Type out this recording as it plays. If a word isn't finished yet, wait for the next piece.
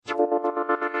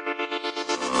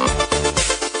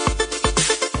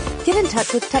in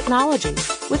touch with technology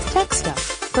with Tech Stuff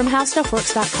from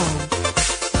HowStuffWorks.com.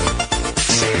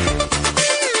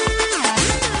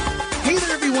 Hey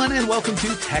there, everyone, and welcome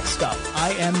to Tech Stuff.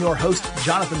 I am your host,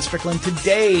 Jonathan Strickland.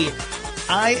 Today,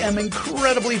 I am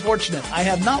incredibly fortunate. I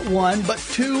have not one, but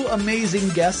two amazing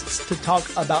guests to talk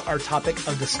about our topic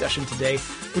of discussion today,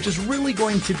 which is really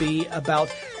going to be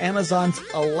about Amazon's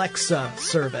Alexa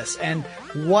service and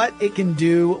what it can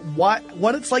do, what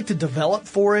it's like to develop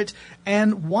for it,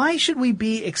 and why should we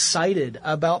be excited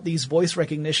about these voice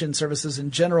recognition services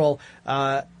in general.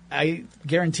 I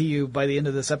guarantee you by the end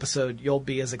of this episode, you'll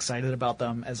be as excited about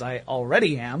them as I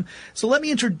already am. So let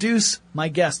me introduce my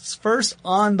guests. First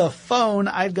on the phone,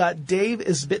 I've got Dave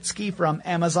Isbitski from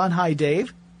Amazon. Hi,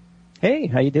 Dave. Hey,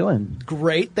 how you doing?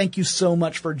 Great. Thank you so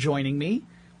much for joining me.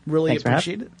 Really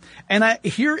appreciate it. And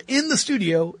here in the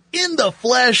studio, in the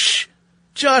flesh,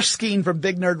 Josh Skeen from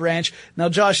Big Nerd Ranch. Now,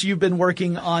 Josh, you've been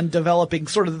working on developing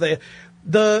sort of the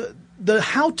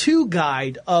how-to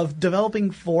guide of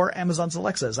developing for Amazon's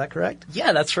Alexa. Is that correct?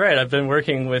 Yeah, that's right. I've been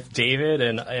working with David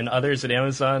and others at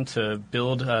Amazon to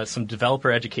build some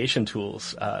developer education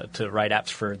tools to write apps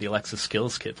for the Alexa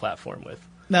Skills Kit platform with.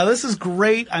 Now, this is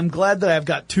great. I'm glad that I've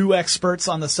got two experts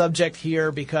on the subject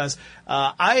here because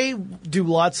I do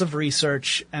lots of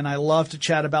research and I love to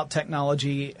chat about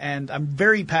technology, and I'm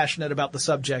very passionate about the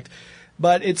subject.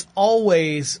 But it's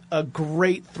always a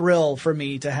great thrill for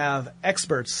me to have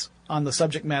experts on the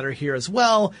subject matter here as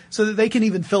well, so that they can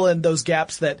even fill in those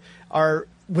gaps that are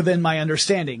within my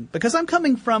understanding. Because I'm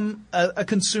coming from a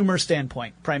consumer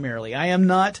standpoint primarily. I am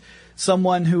not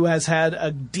someone who has had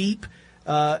a deep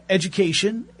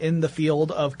education in the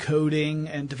field of coding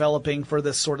and developing for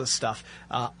this sort of stuff.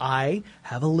 I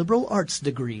have a liberal arts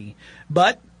degree,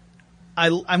 but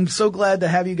I'm so glad to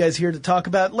have you guys here to talk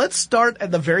about it. Let's start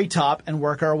at the very top and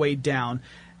work our way down.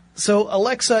 So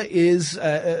Alexa is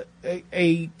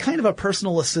a kind of a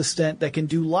personal assistant that can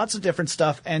do lots of different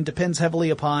stuff and depends heavily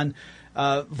upon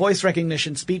voice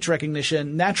recognition, speech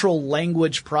recognition, natural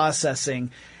language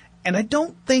processing. And I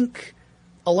don't think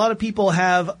a lot of people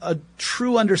have a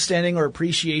true understanding or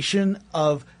appreciation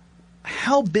of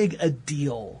how big a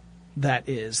deal that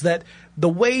is. That the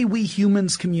way we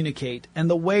humans communicate and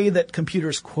the way that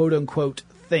computers quote unquote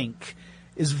think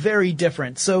is very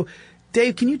different. So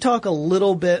Dave, can you talk a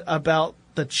little bit about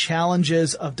the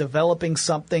challenges of developing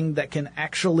something that can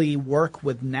actually work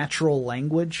with natural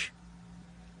language?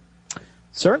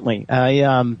 Certainly.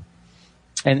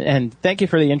 And thank you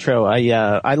for the intro.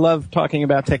 I love talking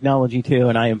about technology too,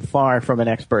 and I am far from an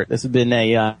expert. This has been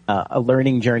a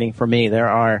learning journey for me. There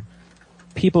are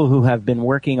people who have been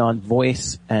working on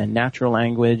voice and natural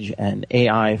language and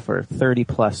AI for 30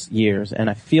 plus years, and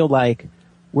I feel like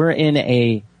we're in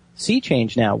a sea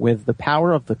change now with the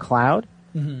power of the cloud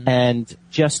and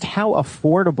just how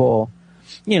affordable,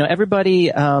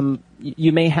 everybody,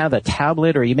 you may have a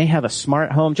tablet or you may have a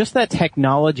smart home. Just that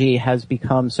technology has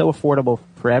become so affordable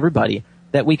for everybody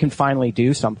that we can finally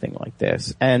do something like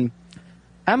this. And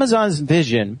Amazon's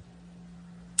vision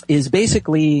is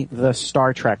basically the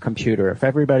Star Trek computer. If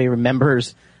everybody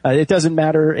remembers, it doesn't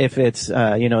matter if it's,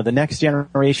 the Next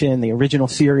Generation, the original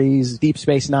series, Deep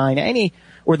Space Nine,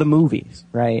 or the movies,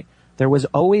 right? There was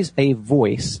always a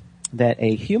voice that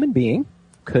a human being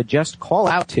could just call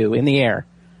out to in the air.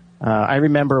 I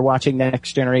remember watching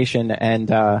Next Generation,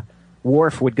 and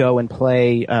Worf would go and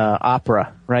play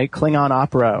opera, right? Klingon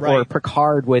opera, right. Or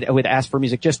Picard would ask for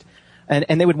music,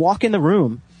 and they would walk in the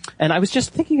room. And I was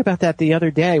just thinking about that the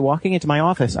other day, walking into my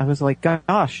office. I was like,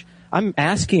 gosh, I'm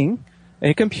asking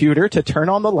a computer to turn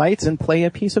on the lights and play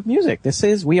a piece of music.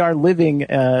 We are living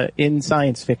in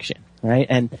science fiction, right?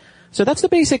 And so that's the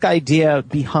basic idea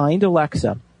behind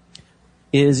Alexa.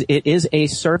 It is a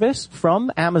service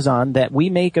from Amazon that we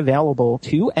make available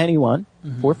to anyone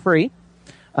for free.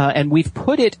 And we've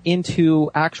put it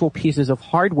into actual pieces of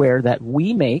hardware that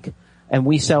we make and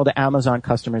we sell to Amazon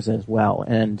customers as well.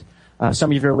 And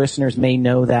some of your listeners may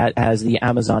know that as the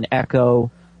Amazon Echo,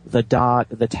 the Dot,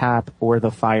 the Tap, or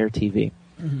the Fire TV.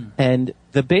 And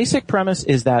the basic premise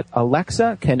is that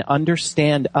Alexa can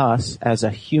understand us as a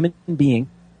human being,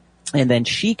 and then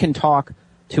she can talk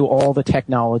to all the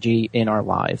technology in our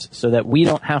lives so that we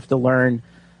don't have to learn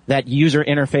that user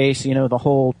interface, the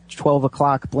whole 12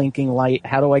 o'clock blinking light.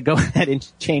 How do I go ahead and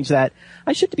change that?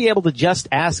 I should be able to just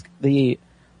ask the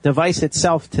device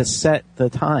itself to set the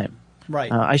time.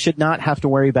 Right. I should not have to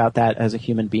worry about that as a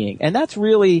human being. And that's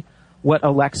really what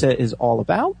Alexa is all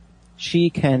about. She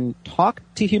can talk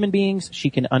to human beings. She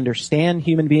can understand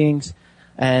human beings.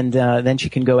 And then she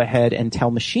can go ahead and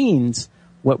tell machines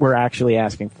what we're actually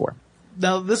asking for.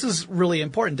 now this is really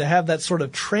important to have that sort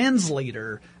of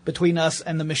translator between us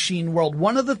and the machine world.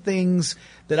 One of the things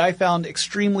that I found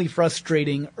extremely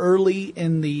frustrating early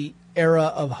in the era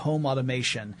of home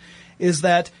automation is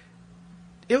that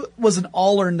it was an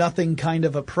all or nothing kind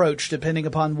of approach depending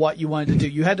upon what you wanted to do.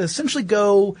 You had to essentially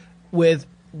go with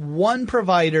one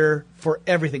provider for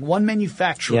everything, one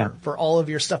manufacturer for all of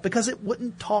your stuff, because it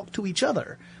wouldn't talk to each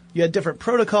other. You had different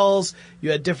protocols,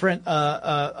 you had different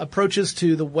approaches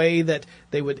to the way that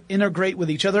they would integrate with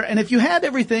each other. And if you had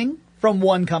everything from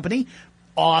one company,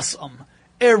 awesome.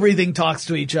 Everything talks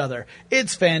to each other.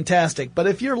 It's fantastic. But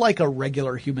if you're like a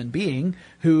regular human being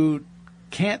who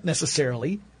can't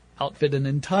necessarily outfit an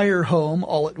entire home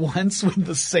all at once with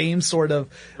the same sort of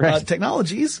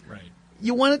technologies,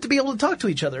 you want it to be able to talk to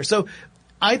each other. So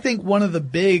I think one of the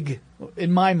big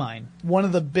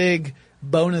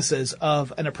bonuses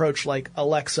of an approach like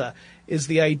Alexa is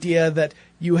the idea that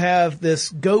you have this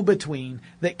go-between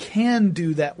that can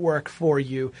do that work for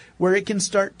you, where it can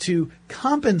start to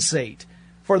compensate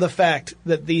for the fact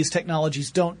that these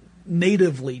technologies don't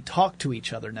natively talk to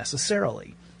each other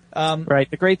necessarily. Right.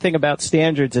 The great thing about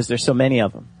standards is there's so many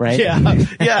of them, right? Yeah.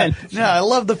 I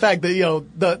love the fact that,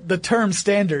 the term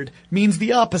standard means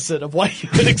the opposite of what you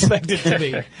would expect it to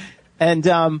be. And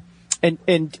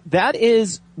that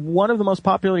is one of the most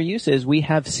popular uses we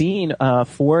have seen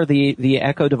for the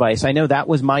Echo device. I know that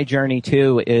was my journey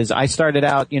too. Is I started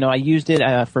out, I used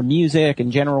it for music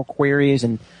and general queries,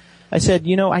 and I said,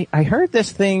 I heard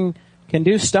this thing can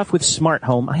do stuff with smart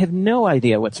home. I have no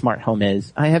idea what smart home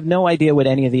is. I have no idea what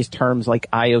any of these terms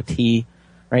like IoT,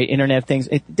 right, Internet of Things.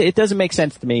 It doesn't make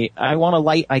sense to me. I want a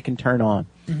light I can turn on.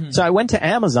 Mm-hmm. So I went to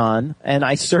Amazon and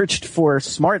I searched for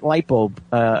smart light bulb,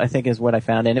 I think is what I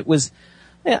found. And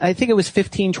I think it was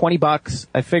 $15-20.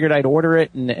 I figured I'd order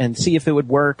it and see if it would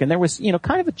work. And there was,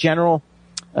 kind of a general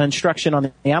instruction on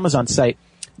the Amazon site.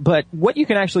 But what you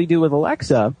can actually do with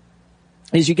Alexa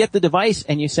is you get the device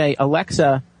and you say,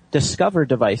 Alexa, discover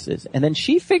devices. And then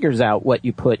she figures out what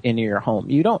you put into your home.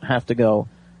 You don't have to go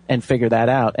and figure that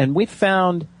out. And we've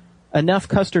found enough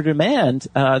customer demand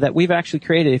that we've actually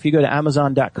created. If you go to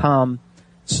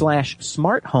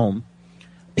Amazon.com/smart home,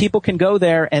 people can go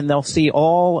there and they'll see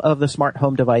all of the smart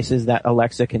home devices that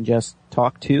Alexa can just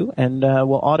talk to and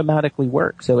will automatically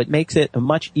work. So it makes it a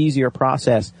much easier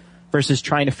process versus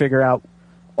trying to figure out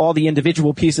all the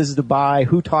individual pieces to buy,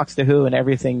 who talks to who, and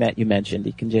everything that you mentioned.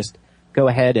 You can just go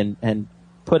ahead and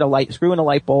screw in a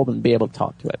light bulb and be able to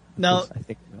talk to it. Now,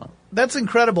 that's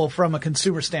incredible from a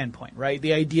consumer standpoint, right?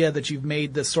 The idea that you've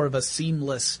made this sort of a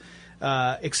seamless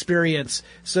experience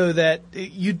so that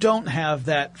you don't have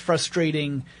that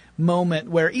frustrating moment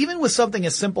where even with something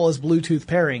as simple as Bluetooth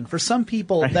pairing, for some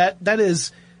people that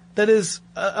is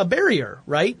a barrier,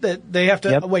 right? That they have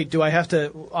to wait. Do I have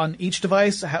to on each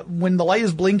device when the light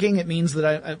is blinking? It means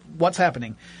that what's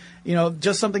happening?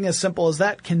 Just something as simple as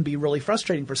that can be really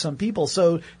frustrating for some people.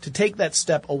 So to take that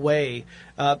step away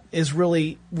is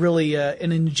really, really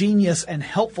an ingenious and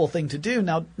helpful thing to do.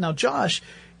 Now, Josh,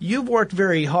 you've worked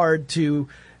very hard to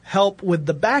help with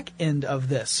the back end of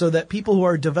this so that people who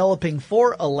are developing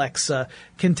for Alexa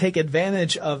can take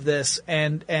advantage of this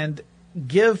and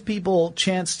give people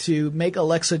chance to make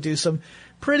Alexa do some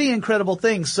pretty incredible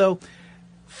things. So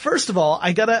first of all,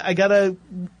 I gotta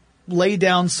lay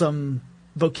down some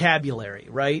vocabulary,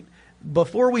 right?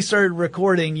 Before we started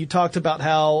recording, you talked about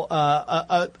how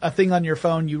a thing on your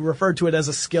phone, you refer to it as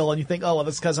a skill, and you think, oh,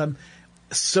 that's because I'm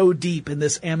so deep in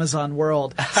this Amazon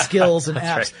world, skills and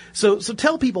apps. Right. So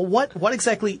tell people what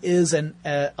exactly is an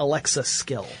Alexa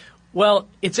skill? Well,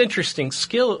 it's interesting.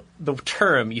 Skill, the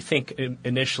term, you think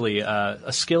initially,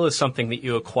 a skill is something that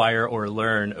you acquire or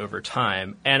learn over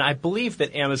time. And I believe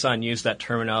that Amazon used that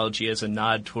terminology as a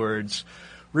nod towards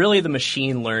really the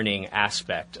machine learning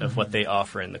aspect of what they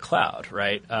offer in the cloud,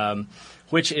 right?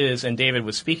 Which is, and David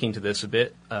was speaking to this a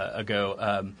bit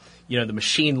ago, the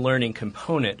machine learning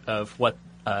component of what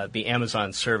the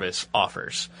Amazon service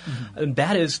offers. Mm-hmm. And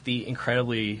that is the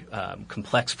incredibly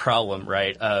complex problem,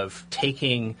 right, of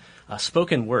taking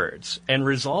spoken words and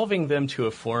resolving them to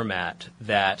a format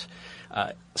that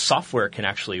software can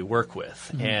actually work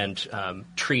with and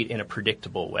treat in a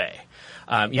predictable way.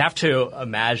 You have to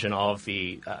imagine all of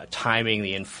the timing,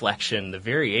 the inflection, the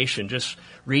variation, just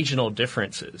regional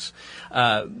differences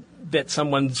that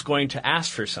someone's going to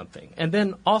ask for something. And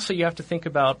then also you have to think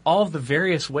about all of the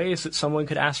various ways that someone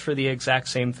could ask for the exact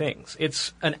same things.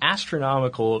 It's an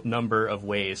astronomical number of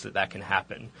ways that can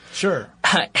happen. Sure.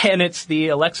 And it's the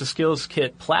Alexa Skills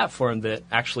Kit platform that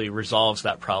actually resolves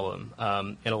that problem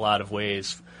in a lot of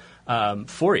ways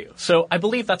for you. So I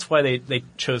believe that's why they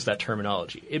chose that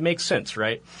terminology. It makes sense,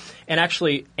 right? And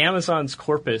actually, Amazon's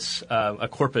corpus, a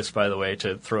corpus, by the way,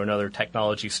 to throw another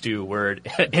technology stew word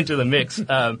into the mix,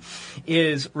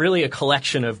 is really a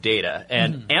collection of data.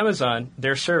 And Amazon,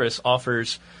 their service,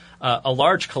 offers a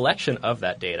large collection of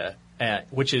that data,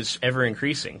 which is ever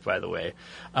increasing, by the way,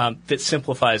 that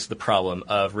simplifies the problem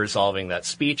of resolving that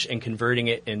speech and converting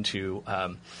it into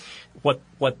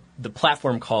what the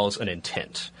platform calls an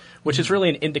intent, which is really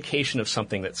an indication of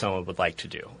something that someone would like to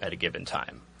do at a given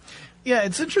time. Yeah,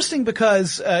 it's interesting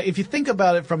because if you think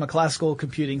about it from a classical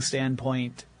computing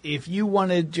standpoint, if you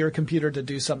wanted your computer to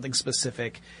do something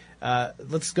specific,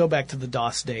 let's go back to the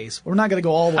DOS days. We're not going to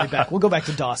go all the way back. We'll go back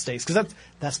to DOS days because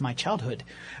that's my childhood.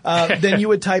 Then you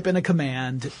would type in a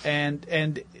command,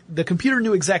 and the computer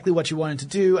knew exactly what you wanted to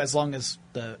do as long as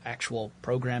the actual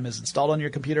program is installed on your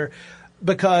computer,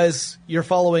 because you're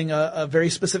following a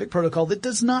very specific protocol that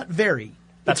does not vary.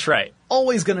 That's right.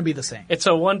 Always going to be the same. It's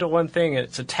a one-to-one thing.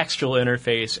 It's a textual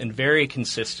interface and very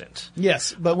consistent.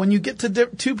 Yes, but when you get to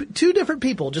two different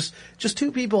people, just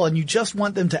two people, and you just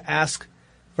want them to ask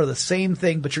for the same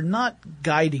thing, but you're not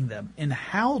guiding them in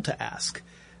how to ask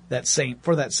that same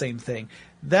thing,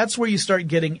 that's where you start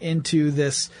getting into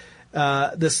this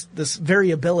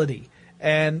variability.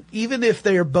 And even if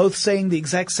they are both saying the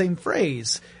exact same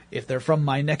phrase, if they're from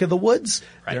my neck of the woods,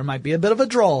 there might be a bit of a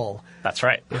drawl. That's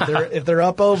right. If they're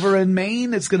up over in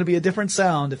Maine, it's going to be a different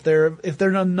sound. If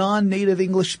they're a non-native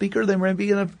English speaker, there might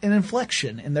be an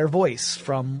inflection in their voice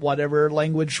from whatever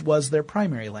language was their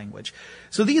primary language.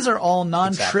 So these are all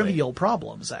non-trivial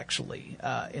problems, actually,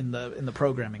 in the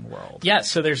programming world. Yeah.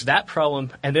 So there's that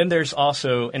problem, and then there's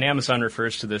also, and Amazon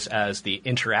refers to this as the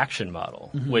interaction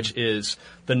model, which is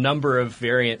the number of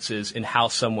variances in how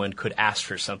someone could ask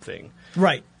for something.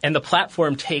 Right. And the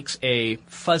platform takes a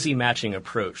fuzzy matching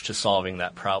approach to solving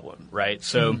that problem, right?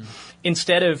 So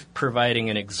instead of providing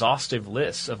an exhaustive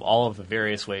list of all of the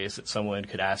various ways that someone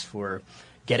could ask for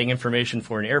getting information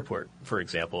for an airport, for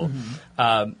example,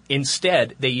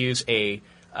 instead they use a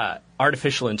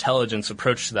artificial intelligence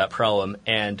approach to that problem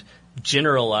and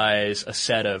generalize a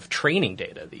set of training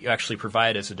data that you actually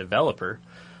provide as a developer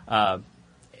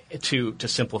to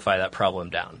simplify that problem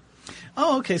down.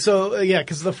 Oh, okay. So,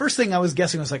 because the first thing I was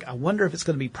guessing was like, I wonder if it's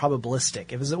going to be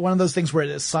probabilistic. Is it one of those things where it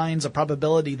assigns a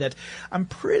probability that I'm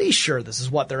pretty sure this is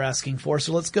what they're asking for,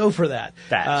 so let's go for that.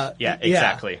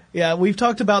 Exactly. Yeah, we've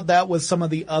talked about that with some of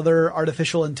the other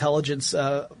artificial intelligence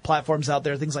platforms out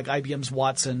there, things like IBM's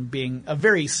Watson being a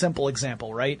very simple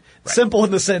example, right? Simple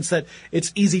in the sense that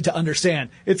it's easy to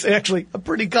understand. It's actually a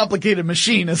pretty complicated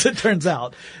machine, as it turns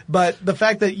out. But the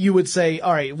fact that you would say,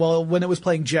 all right, well, when it was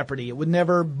playing Jeopardy, it would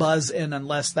never buzz in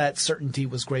unless that certainty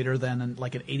was greater than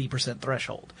like an 80%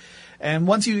 threshold. And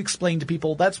once you explain to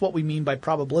people, that's what we mean by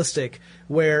probabilistic,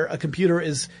 where a computer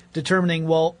is determining,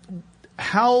 well,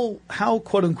 how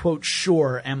quote unquote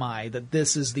sure am I that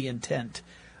this is the intent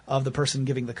of the person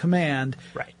giving the command,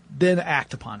 then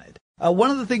act upon it.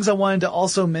 One of the things I wanted to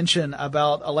also mention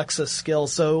about Alexa's skill,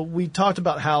 so we talked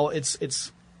about how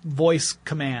it's voice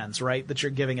commands, right, that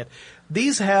you're giving it.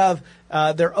 These have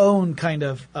their own kind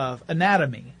of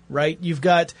anatomy, right? You've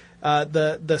got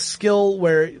the skill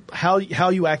where how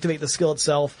you activate the skill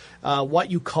itself, what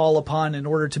you call upon in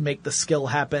order to make the skill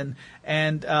happen.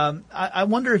 And I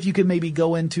wonder if you could maybe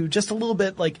go into just a little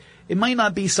bit, like, it might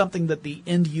not be something that the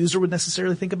end user would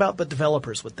necessarily think about, but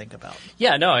developers would think about.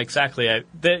 Yeah, no, exactly.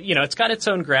 It's got its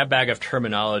own grab bag of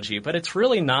terminology, but it's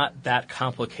really not that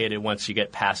complicated once you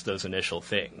get past those initial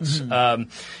things.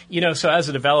 So as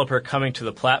a developer coming to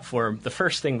the platform, the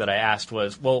first thing that I asked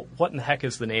was, well, what in the heck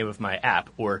is the name of my app,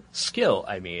 or skill,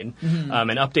 and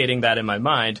updating that in my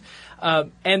mind.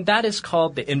 And that is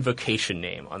called the invocation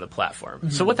name on the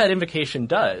platform. So what that invocation name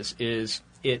does is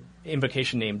it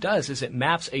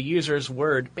maps a user's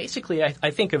word. Basically,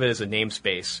 I think of it as a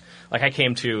namespace. Like, I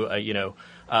came to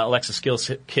Alexa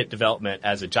Skills Kit development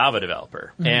as a Java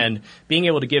developer, and being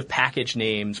able to give package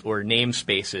names or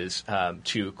namespaces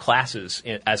to classes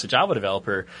as a Java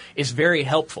developer is very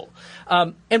helpful.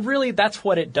 And really, that's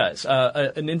what it does.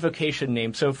 An invocation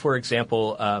name. So, for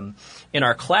example, in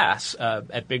our class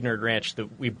at Big Nerd Ranch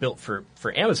that we built for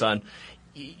Amazon,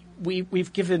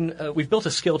 we've built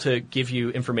a skill to give you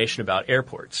information about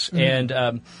airports,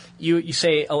 and you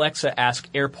say, Alexa, ask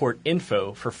airport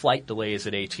info for flight delays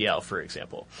at ATL, for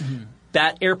example.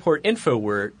 that airport info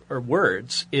word or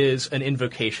words is an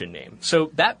invocation name.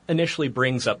 So that initially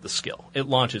brings up the skill. It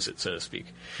launches it, so to speak.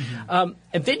 Mm-hmm.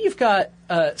 And then you've got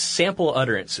sample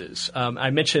utterances. I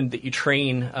mentioned that you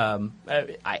train,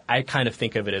 I kind of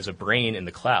think of it as a brain in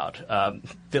the cloud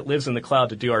that lives in the cloud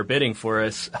to do our bidding for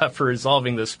us for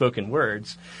resolving those spoken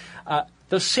words.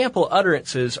 Those sample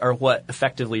utterances are what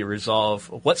effectively resolve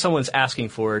what someone's asking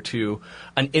for to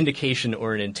an indication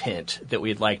or an intent that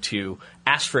we'd like to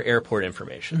ask for airport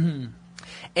information. Mm-hmm.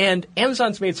 And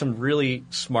Amazon's made some really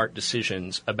smart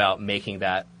decisions about making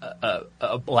that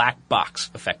a black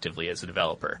box effectively as a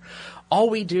developer. All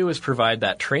we do is provide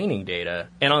that training data,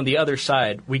 and on the other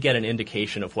side, we get an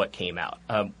indication of what came out.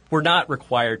 We're not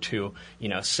required to,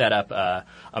 set up a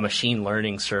machine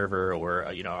learning server or,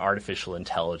 artificial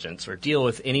intelligence or deal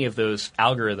with any of those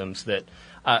algorithms that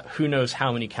who knows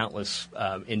how many countless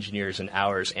engineers and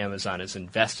hours Amazon has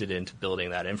invested into building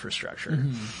that infrastructure.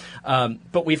 Mm-hmm.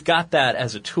 But we've got that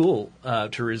as a tool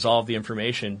to resolve the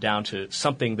information down to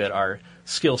something that our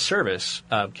skill service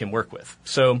can work with.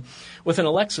 So with an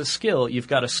Alexa skill, you've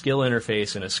got a skill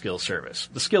interface and a skill service.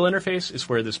 The skill interface is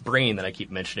where this brain that I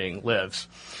keep mentioning lives.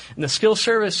 And the skill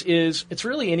service it's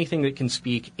really anything that can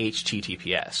speak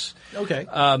HTTPS. Okay.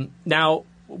 Now,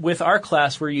 with our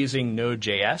class, we're using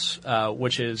Node.js,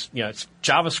 which is, it's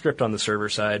JavaScript on the server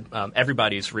side.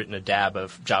 Everybody's written a dab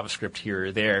of JavaScript here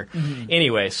or there. Mm-hmm.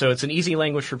 Anyway, so it's an easy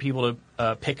language for people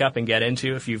to pick up and get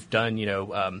into. If you've done,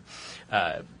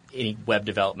 any web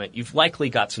development, you've likely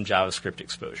got some JavaScript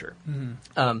exposure.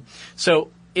 Mm-hmm. So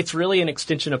it's really an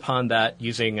extension upon that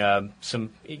using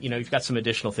you've got some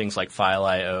additional things like file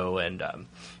I/O and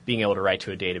being able to write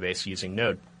to a database using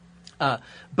Node.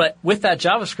 But with that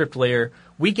JavaScript layer,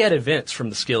 we get events from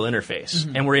the skill interface,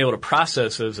 mm-hmm. and we're able to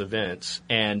process those events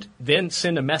and then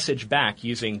send a message back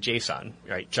using JSON,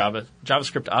 right?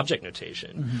 JavaScript object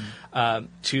notation, mm-hmm.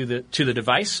 To the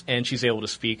device, and she's able to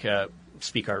speak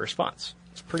our response.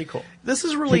 It's pretty cool. This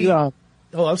is really.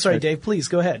 I'm sorry, Dave. Please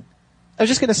go ahead. I was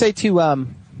just going to say to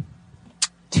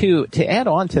add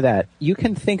on to that, you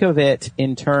can think of it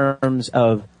in terms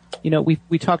of.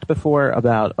 We talked before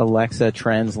about Alexa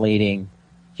translating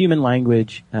human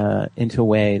language into a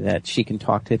way that she can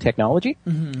talk to technology.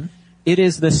 Mm-hmm. It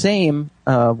is the same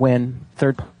when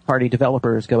third-party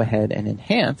developers go ahead and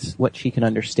enhance what she can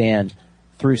understand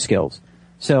through skills.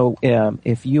 So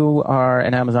if you are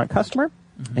an Amazon customer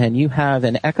mm-hmm. and you have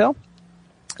an Echo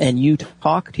and you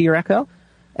talk to your Echo,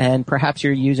 and perhaps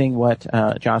you're using what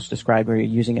Josh described, where you're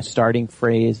using a starting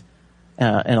phrase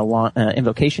and an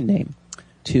invocation name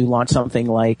to launch something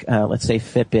like, let's say,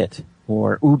 Fitbit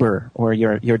or Uber or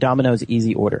your Domino's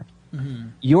Easy Order. Mm-hmm.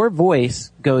 Your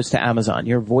voice goes to Amazon.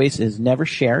 Your voice is never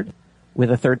shared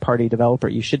with a third-party developer.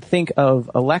 You should think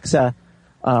of Alexa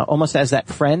almost as that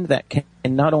friend that can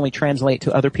not only translate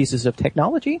to other pieces of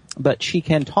technology, but she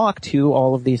can talk to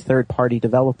all of these third-party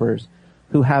developers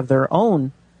who have their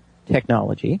own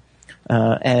technology.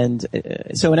 And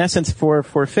so in essence, for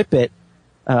Fitbit,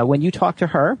 when you talk to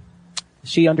her,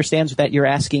 she understands that you're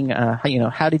asking,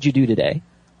 how did you do today?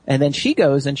 And then she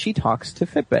goes and she talks to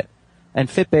Fitbit. And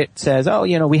Fitbit says,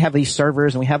 we have these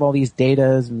servers and we have all these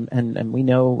datas and we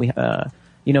know we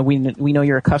know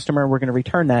you're a customer. We're going to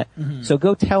return that. Mm-hmm. So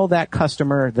go tell that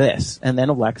customer this. And then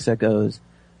Alexa goes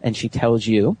and she tells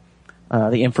you,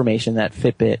 the information that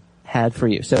Fitbit had for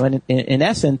you. So in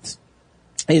essence,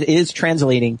 it is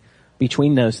translating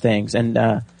between those things.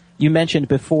 And, you mentioned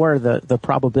before the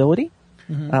probability.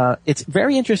 Mm-hmm. It's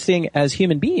very interesting as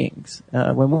human beings.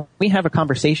 When we have a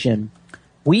conversation,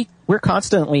 we're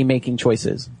constantly making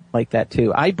choices like that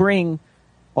too. I bring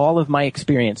all of my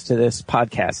experience to this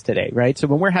podcast today, right? So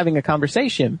when we're having a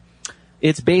conversation,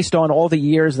 it's based on all the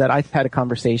years that I've had a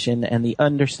conversation and the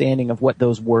understanding of what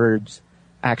those words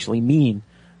actually mean.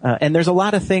 And there's a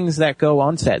lot of things that go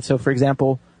on set. So for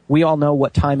example, we all know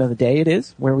what time of the day it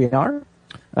is, where we are.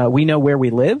 We know where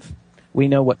we live. We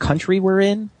know what country we're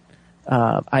in.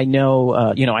 I know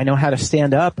how to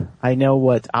stand up. I know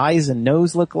what eyes and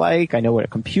nose look like. I know what a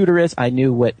computer is. I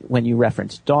knew when you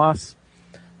referenced DOS.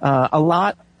 A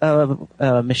lot of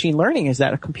machine learning is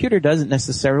that a computer doesn't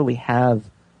necessarily have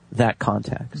that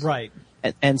context. Right.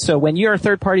 And so when you're a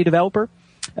third-party developer,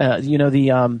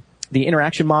 the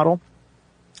interaction model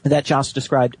that Josh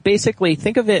described, basically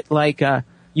think of it like,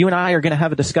 you and I are going to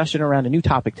have a discussion around a new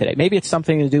topic today. Maybe it's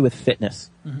something to do with fitness.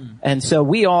 Mm-hmm. And so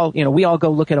we all go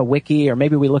look at a wiki, or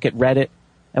maybe we look at Reddit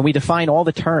and we define all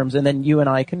the terms, and then you and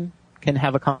I can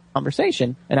have a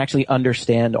conversation and actually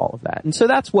understand all of that. And so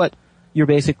that's what you're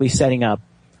basically setting up,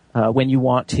 when you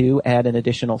want to add an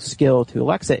additional skill to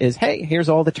Alexa is, hey, here's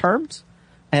all the terms.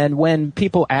 And when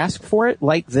people ask for it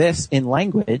like this in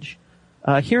language,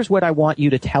 here's what I want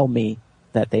you to tell me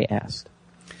that they asked.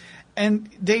 And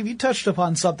Dave, you touched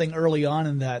upon something early on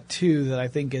in that too that I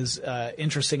think is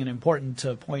interesting and important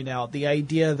to point out. The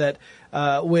idea that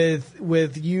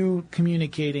with you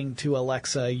communicating to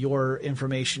Alexa, your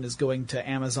information is going to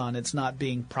Amazon. It's not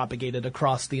being propagated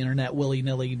across the internet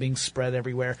willy-nilly, being spread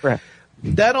everywhere. Correct.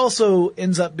 That also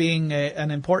ends up being an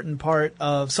important part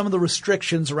of some of the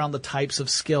restrictions around the types of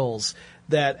skills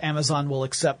that Amazon will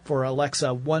accept for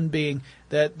Alexa. One being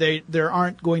that there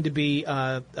aren't going to be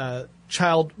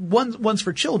ones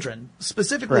for children,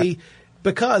 specifically Correct.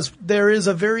 because there is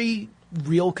a very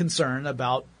real concern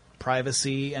about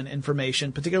privacy and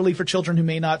information, particularly for children who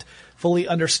may not fully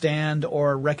understand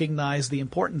or recognize the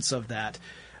importance of that.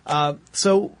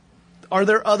 So are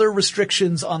there other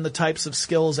restrictions on the types of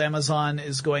skills Amazon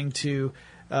is going to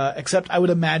accept? I would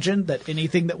imagine that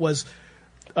anything that was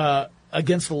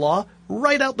against the law,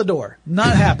 right out the door.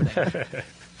 Not happening.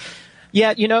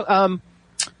 Yeah,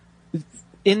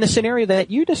 in the scenario that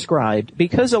you described,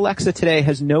 because Alexa today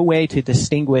has no way to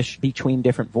distinguish between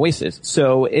different voices.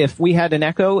 So if we had an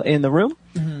echo in the room,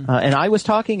 and I was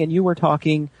talking and you were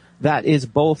talking, that is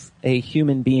both a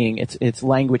human being. It's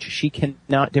language she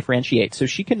cannot differentiate. So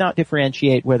she cannot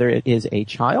differentiate whether it is a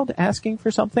child asking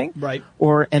for something, right,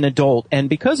 or an adult. And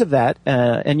because of that,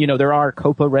 and there are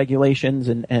COPPA regulations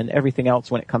and everything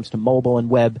else when it comes to mobile and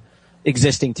web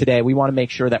existing today, we want to make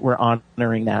sure that we're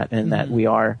honoring that and that we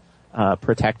are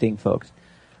protecting folks.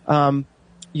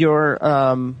 Your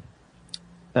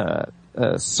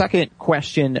second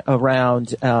question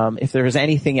around if there's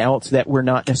anything else that we're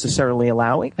not necessarily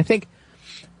allowing, I think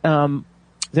the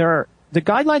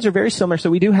guidelines are very similar. So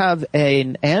we do have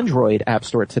an Android app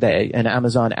store today, an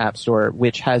Amazon app store,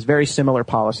 which has very similar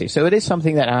policy. So it is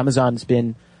something that Amazon's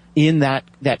been in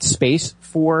that space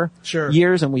for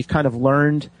years, and we've kind of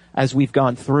learned as we've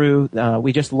gone through.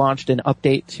 We just launched an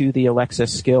update to the Alexa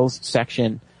skills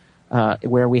section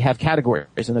where we have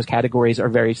categories, and those categories are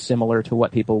very similar to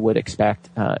what people would expect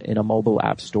in a mobile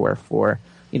app store for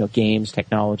games,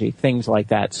 technology, things like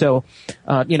that. So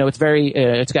it's very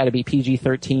it's got to be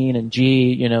PG-13 and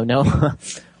G, no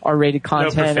R-rated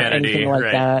content or anything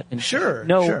like that.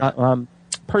 And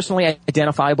personally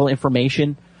identifiable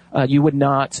information. You would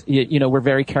not. We're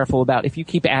very careful about if you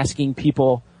keep asking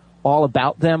people all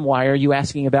about them, why are you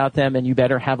asking about them? And you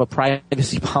better have a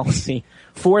privacy policy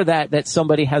for that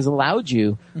somebody has allowed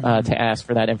you to ask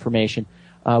for that information.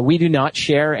 We do not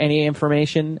share any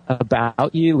information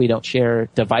about you. We don't share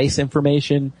device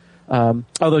information.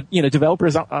 Although,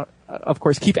 developers, of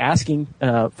course, keep asking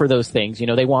for those things.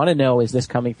 They want to know, is this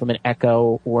coming from an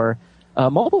Echo or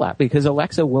a mobile app? Because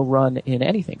Alexa will run in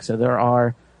anything. So there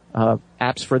are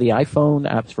apps for the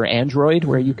iPhone, apps for Android,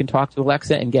 where you can talk to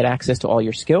Alexa and get access to all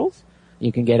your skills.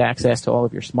 You can get access to all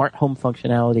of your smart home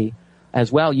functionality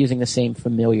as well using the same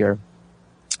familiar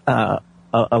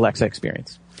Alexa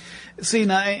experience. See,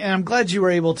 and I'm glad you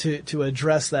were able to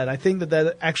address that. I think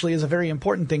that actually is a very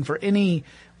important thing for any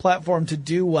platform to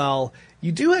do well.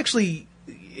 You do actually,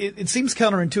 it seems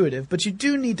counterintuitive, but you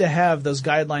do need to have those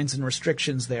guidelines and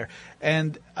restrictions there.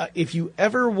 And if you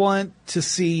ever want to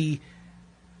see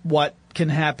what can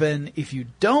happen if you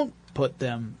don't put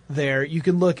them there, you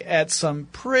can look at some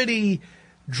pretty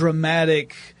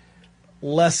dramatic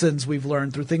lessons we've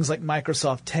learned through things like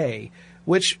Microsoft Tay,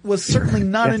 which was certainly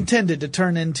not intended to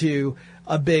turn into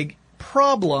a big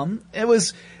problem. It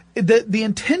was the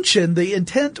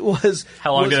intent was.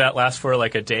 How long did that last for?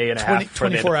 Like a day and a half?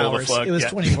 24 hours. It was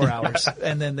 24 hours,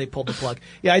 and then they pulled the plug.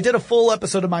 Yeah, I did a full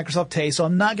episode of Microsoft Tay, so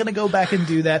I'm not going to go back and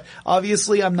do that.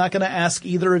 Obviously, I'm not going to ask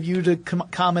either of you to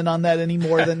comment on that any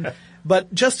more than.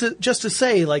 But just to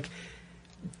say, like,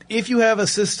 if you have a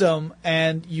system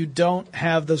and you don't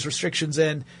have those restrictions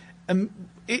in,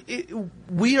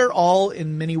 we are all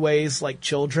in many ways like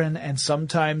children, and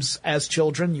sometimes as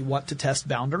children you want to test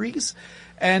boundaries.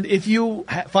 And if you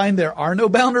find there are no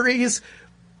boundaries,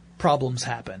 problems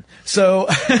happen. So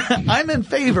I'm in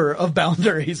favor of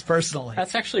boundaries personally.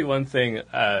 That's actually one thing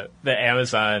that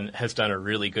Amazon has done a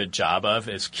really good job of,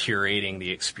 is curating the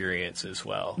experience as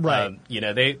well. Right.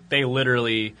 They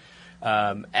literally,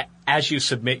 as you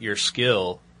submit your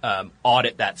skill,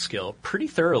 audit that skill pretty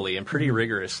thoroughly and pretty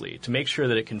rigorously to make sure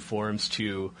that it conforms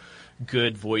to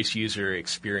good voice user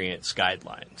experience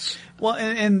guidelines. Well,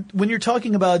 and when you're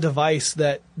talking about a device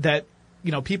that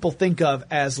people think of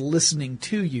as listening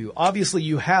to you, obviously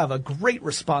you have a great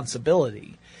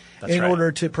responsibility in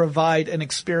order to provide an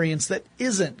experience that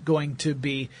isn't going to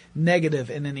be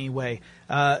negative in any way.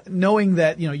 Knowing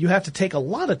that, you have to take a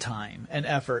lot of time and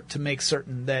effort to make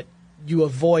certain that you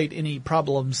avoid any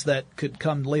problems that could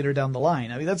come later down the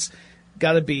line. I mean, that's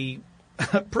got to be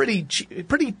pretty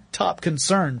top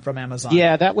concern from Amazon.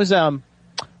 Yeah, that was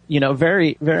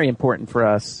very, very important for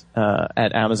us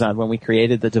at Amazon when we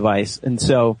created the device. And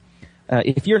so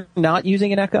if you're not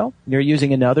using an Echo, you're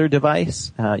using another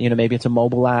device, maybe it's a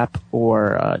mobile app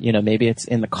or, maybe it's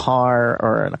in the car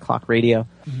or on a clock radio.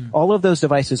 Mm-hmm. All of those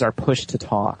devices are push to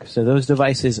talk. So those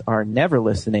devices are never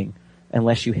listening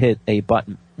unless you hit a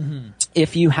button. Mm-hmm.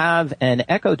 If you have an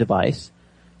Echo device,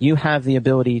 you have the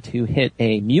ability to hit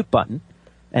a mute button.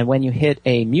 And when you hit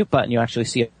a mute button, you actually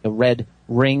see a red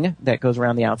ring that goes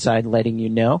around the outside letting you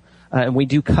know. And we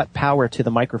do cut power to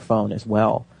the microphone as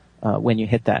well when you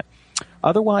hit that.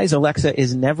 Otherwise, Alexa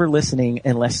is never listening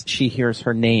unless she hears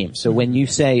her name. So when you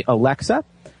say Alexa,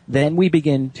 then we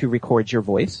begin to record your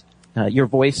voice. Your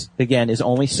voice, again, is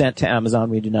only sent to Amazon.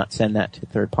 We do not send that to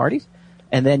third parties.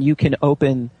 And then you can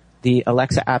open the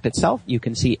Alexa app itself. You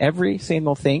can see every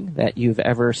single thing that you've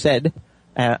ever said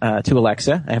to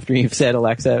Alexa after you've said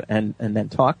Alexa and then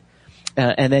talk.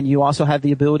 And then you also have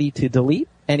the ability to delete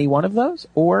any one of those.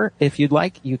 Or if you'd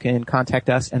like, you can contact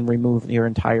us and remove your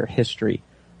entire history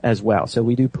as well. So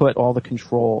we do put all the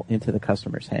control into the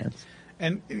customer's hands.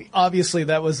 And obviously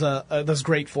that was that's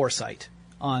great foresight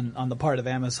on the part of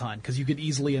Amazon, because you could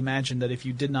easily imagine that if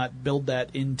you did not build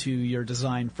that into your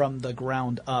design from the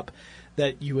ground up,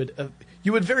 that you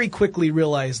would very quickly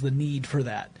realize the need for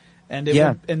that. And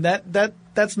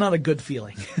that's not a good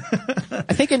feeling.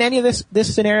 I think in any of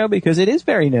this scenario, because it is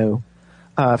very new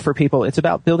for people, it's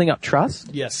about building up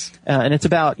trust. Yes. And it's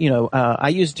about, I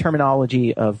use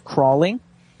terminology of crawling,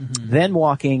 mm-hmm. then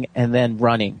walking, and then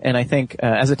running. And I think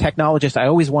as a technologist, I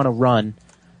always want to run,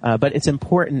 but it's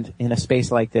important in a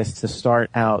space like this to start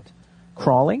out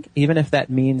crawling, even if that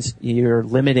means you're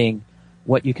limiting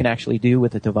what you can actually do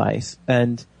with the device.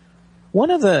 And one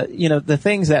of the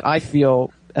things that I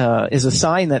feel is a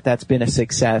sign that that's been a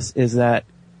success is that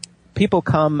people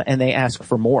come and they ask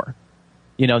for more.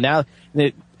 Now,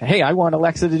 hey, I want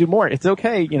Alexa to do more. It's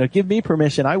okay. Give me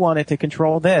permission. I want it to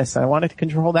control this. I want it to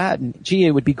control that. And gee,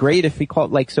 it would be great if we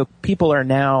called, so people are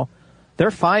now,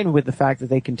 they're fine with the fact that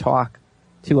they can talk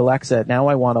to Alexa. Now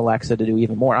I want Alexa to do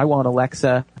even more. I want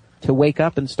Alexa to wake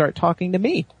up and start talking to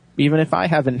me, even if I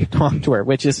haven't talked to her,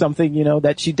 which is something,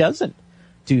 that she doesn't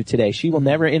do today. She will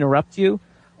never interrupt you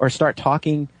or start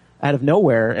talking out of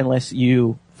nowhere unless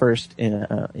you first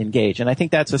engage. And I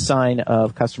think that's a sign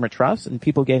of customer trust and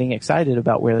people getting excited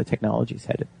about where the technology is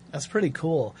headed. That's pretty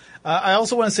cool. I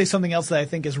also want to say something else that I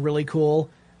think is really cool.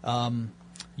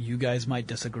 You guys might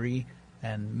disagree,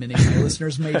 and many of my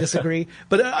listeners may disagree.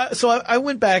 But so I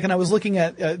went back and I was looking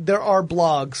at there are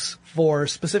blogs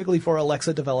specifically for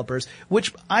Alexa developers,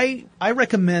 which I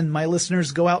recommend my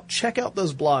listeners go out, check out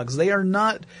those blogs. They are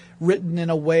not written in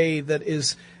a way that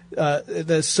is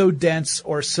so dense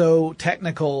or so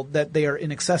technical that they are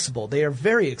inaccessible. They are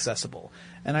very accessible.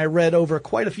 And I read over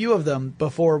quite a few of them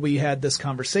before we had this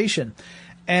conversation.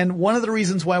 And one of the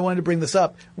reasons why I wanted to bring this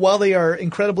up, while they are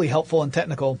incredibly helpful and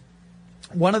technical,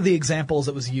 one of the examples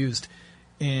that was used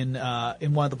in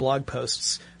one of the blog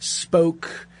posts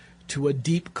spoke to a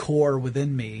deep core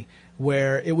within me,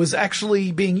 where it was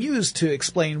actually being used to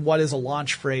explain what is a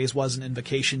launch phrase, was an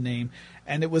invocation name,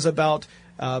 and it was about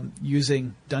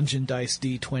using Dungeon Dice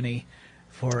D20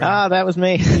 for. That was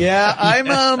me. Yeah,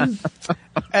 I'm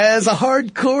as a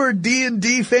hardcore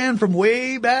D&D fan from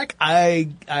way back, I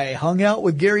hung out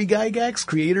with Gary Gygax,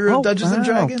 creator of Dungeons and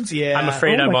Dragons. Yeah, I'm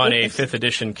afraid I'm on a 5th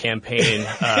edition campaign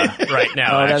right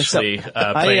now. Actually,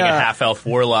 playing a half-elf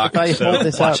warlock.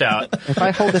 So watch out. If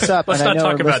I hold this up, let's and not I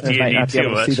know talk about D&D too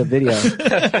much. See the video.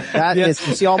 That is,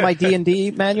 you see all my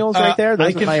D&D manuals right there?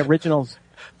 Those are my originals.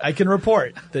 I can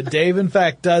report that Dave, in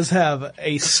fact, does have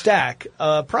a stack,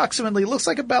 approximately, looks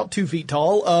like about 2 feet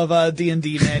tall, of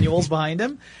D&D manuals behind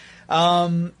him.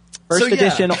 First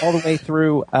edition all the way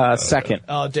through second.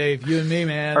 Oh, Dave, you and me,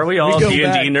 man. Are we all D&D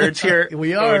nerds here?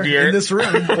 We are in this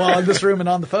room. Well, in this room and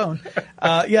on the phone.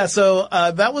 So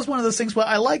that was one of those things. Well,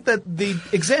 I like that the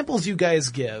examples you guys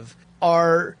give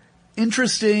are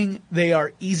interesting. They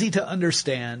are easy to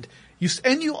understand.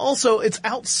 You also, it's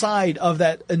outside of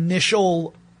that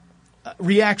initial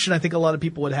reaction I think a lot of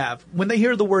people would have. When they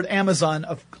hear the word Amazon,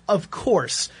 of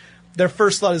course, their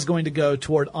first thought is going to go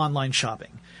toward online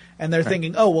shopping. And they're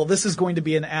thinking, oh, well, this is going to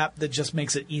be an app that just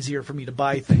makes it easier for me to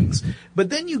buy things.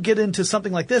 But then you get into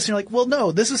something like this, and you're like, well,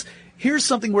 no, here's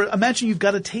something where, imagine you've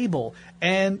got a table,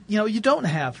 and, you don't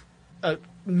have a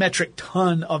metric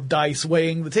ton of dice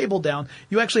weighing the table down.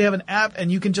 You actually have an app,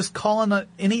 and you can just call on it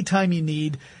anytime you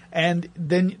need, and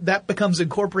then that becomes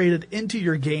incorporated into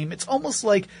your game. It's almost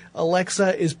like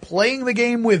Alexa is playing the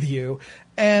game with you,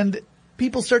 and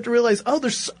people start to realize, oh,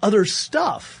 there's other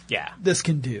stuff this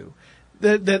can do.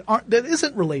 that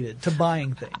isn't related to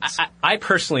buying things. I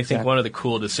personally think one of the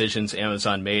cool decisions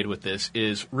Amazon made with this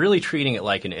is really treating it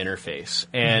like an interface.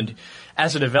 And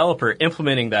as a developer,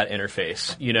 implementing that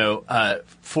interface,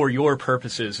 for your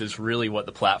purposes is really what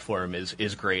the platform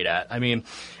is great at. I mean,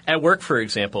 at work, for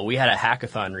example, we had a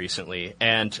hackathon recently,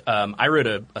 and I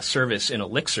wrote a service in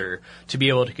Elixir to be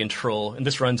able to control, and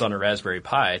this runs on a Raspberry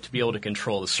Pi, to be able to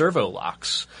control the servo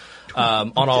locks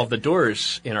on all of the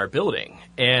doors in our building.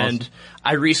 And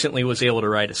I recently was able to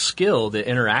write a skill that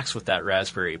interacts with that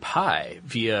Raspberry Pi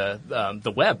via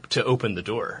the web to open the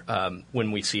door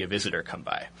when we see a visitor come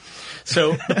by.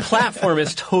 So the platform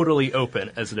is totally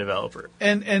open as a developer.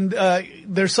 And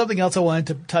there's something else I wanted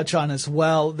to touch on as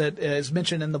well that is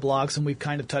mentioned in the blogs, and we've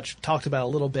kind of talked about a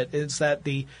little bit, is that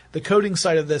the coding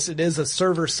side of this, it is a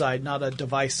server side, not a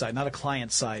device side, not a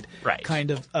client side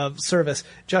kind of service.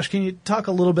 Josh, can you talk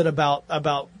a little bit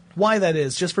about why that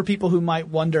is, just for people who might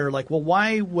wonder, like, well,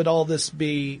 why would all the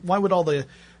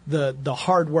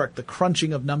hard work, the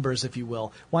crunching of numbers, if you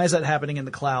will, why is that happening in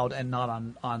the cloud and not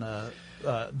on a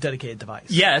dedicated device?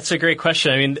 Yeah, it's a great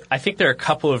question. I mean, I think there are a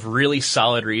couple of really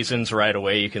solid reasons right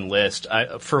away you can list.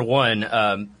 For one,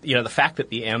 the fact that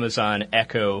the Amazon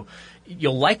Echo,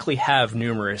 you'll likely have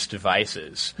numerous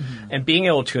devices, and being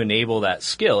able to enable that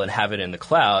skill and have it in the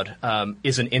cloud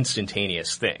is an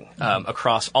instantaneous thing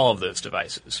across all of those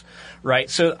devices, right?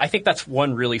 So I think that's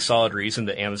one really solid reason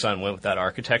that Amazon went with that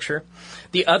architecture.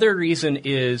 The other reason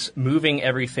is moving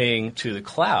everything to the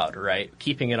cloud, right?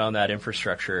 Keeping it on that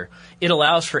infrastructure. It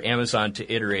allows for Amazon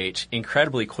to iterate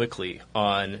incredibly quickly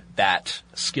on that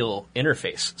skill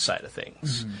interface side of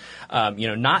things.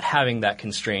 Not having that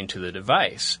constraint to the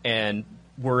device and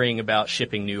worrying about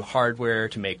shipping new hardware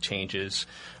to make changes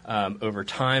over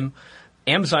time.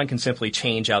 Amazon can simply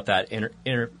change out that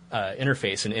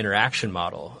interface and interaction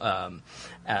model,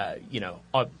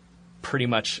 pretty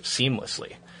much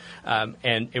seamlessly.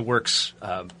 And it works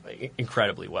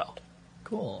incredibly well.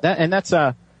 Cool. That's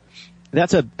a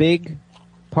big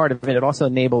part of it. It also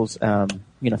enables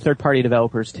third-party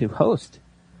developers to host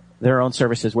their own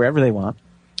services wherever they want,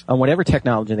 on whatever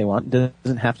technology they want. It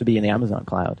doesn't have to be in the Amazon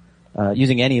cloud,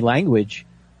 using any language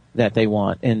that they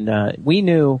want. And we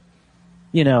knew,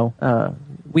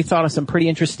 we thought of some pretty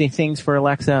interesting things for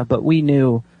Alexa, but we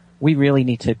knew we really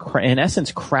need to, in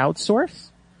essence, crowdsource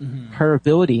her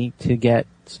ability to get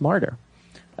smarter.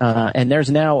 And there's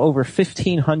now over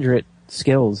 1,500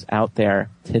 skills out there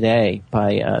today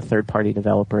by third-party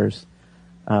developers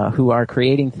who are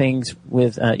creating things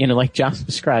with, like Josh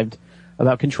described,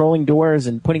 about controlling doors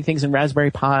and putting things in Raspberry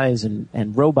Pis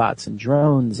and robots and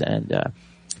drones and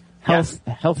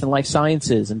health and life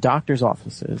sciences and doctors'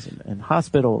 offices and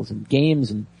hospitals and games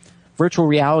and virtual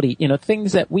reality,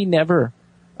 things that we never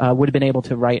would have been able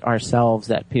to write ourselves,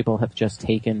 that people have just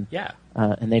taken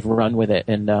and they've run with it.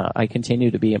 And I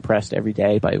continue to be impressed every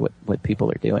day by what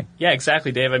people are doing. Yeah,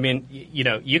 exactly, Dave. I mean,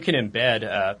 you can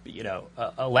embed,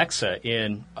 Alexa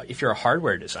in, if you're a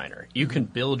hardware designer, you can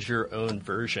build your own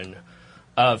version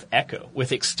of Echo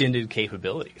with extended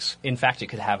capabilities. In fact, it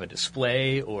could have a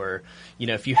display, or,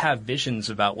 if you have visions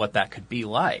about what that could be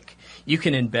like, you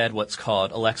can embed what's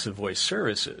called Alexa Voice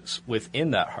Services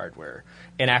within that hardware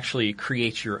and actually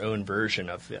create your own version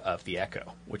of the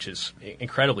Echo, which is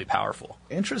incredibly powerful.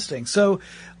 Interesting. So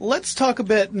let's talk a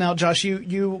bit now, Josh.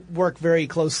 You work very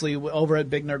closely over at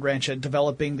Big Nerd Ranch at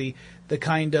developing the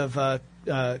kind of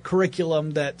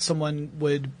curriculum that someone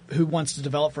who wants to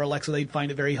develop for Alexa, they'd find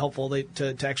it very helpful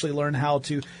to actually learn how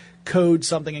to code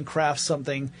something and craft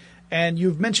something. And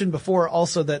you've mentioned before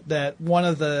also that one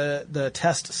of the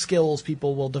test skills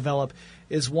people will develop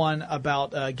is one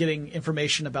about getting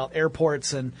information about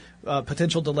airports and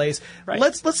potential delays. Right.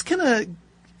 Let's kind of,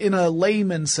 in a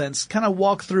layman's sense, kind of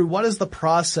walk through what is the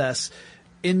process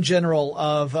in general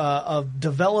of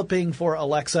developing for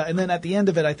Alexa, and then at the end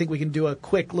of it, I think we can do a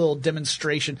quick little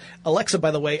demonstration. Alexa, by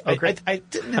the way, I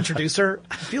didn't introduce her.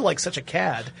 I feel like such a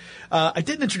cad. I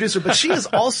didn't introduce her, but she is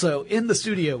also in the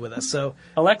studio with us. So,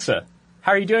 Alexa,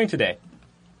 how are you doing today?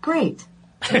 Great.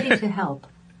 Ready to help.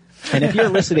 And if you're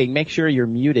listening, make sure you're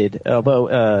muted.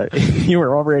 Although if you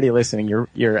were already listening,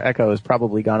 your echo has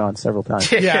probably gone on several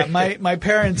times. Yeah, my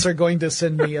parents are going to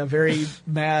send me a very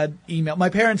mad email. My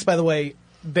parents, by the way,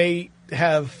 they're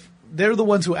the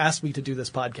ones who asked me to do this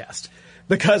podcast,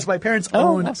 because my parents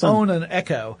own an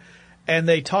Echo, and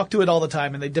they talk to it all the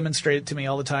time, and they demonstrate it to me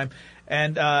all the time.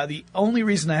 And the only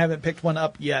reason I haven't picked one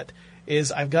up yet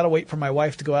is I've got to wait for my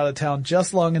wife to go out of town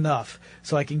just long enough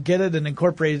so I can get it and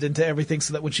incorporate it into everything,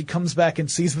 so that when she comes back and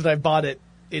sees that I bought it,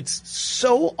 it's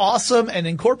so awesome and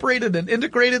incorporated and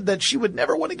integrated that she would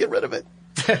never want to get rid of it.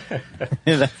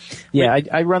 Yeah,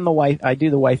 I run the wife. I do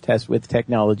the wife test with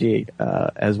technology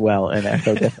as well, and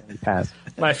Echo definitely passed.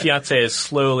 My fiance has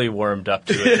slowly warmed up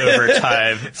to it over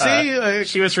time. See,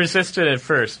 she was resistant at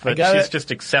first, but she's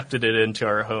just accepted it into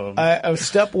our home.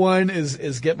 Step one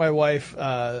is get my wife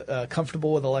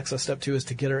comfortable with Alexa. Step two is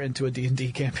to get her into a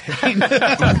D&D campaign.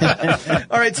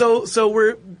 All right, so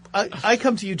I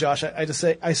come to you, Josh. I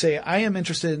say I am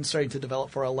interested in starting to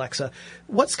develop for Alexa.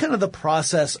 What's kind of the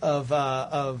process of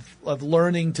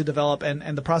learning to develop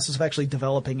and the process of actually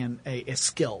developing a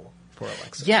skill for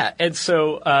Alexa? Yeah, and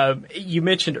so you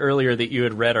mentioned earlier that you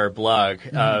had read our blog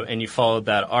and you followed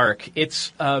that arc.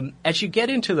 It's as you get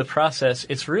into the process,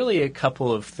 it's really a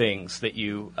couple of things that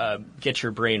you get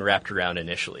your brain wrapped around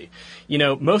initially. You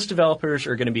know, most developers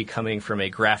are going to be coming from a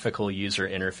graphical user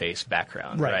interface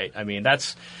background, right? I mean,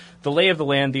 that's the lay of the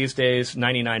land these days.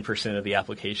 99% of the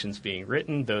applications being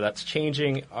written, though that's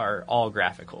changing, are all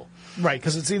graphical. Right,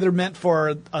 because it's either meant for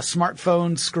a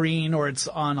smartphone screen or it's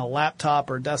on a laptop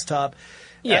or desktop.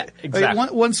 Yeah, exactly.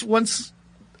 Once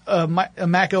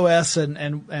Mac OS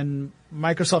and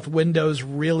Microsoft Windows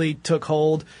really took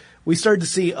hold, we started to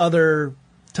see other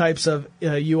types of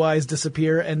UIs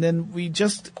disappear, and then we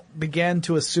just began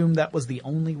to assume that was the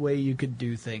only way you could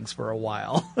do things for a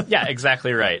while. Yeah,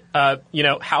 exactly right.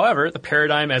 However, the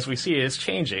paradigm as we see it is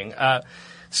changing.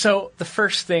 So the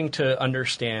first thing to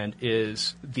understand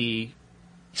is the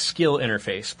skill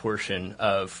interface portion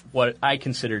of what I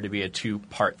consider to be a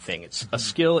two-part thing. It's a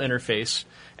skill interface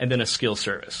and then a skill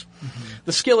service.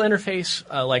 The skill interface,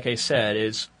 like I said,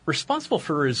 is responsible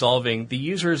for resolving the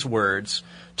user's words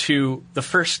to the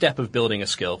first step of building a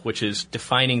skill, which is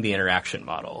defining the interaction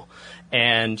model.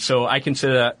 And so I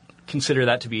consider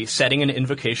that to be setting an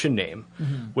invocation name,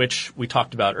 which we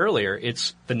talked about earlier.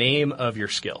 It's the name of your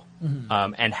skill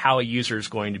and how a user is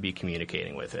going to be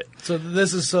communicating with it. So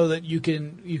this is so that you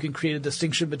can create a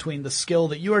distinction between the skill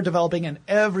that you are developing and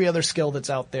every other skill that's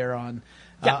out there on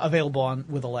available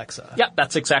with Alexa. Yeah,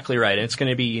 that's exactly right. And it's going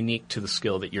to be unique to the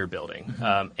skill that you're building.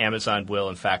 Amazon will,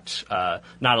 in fact,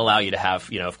 not allow you to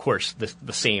have, of course,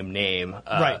 the same name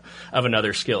of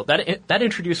another skill. That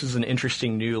introduces an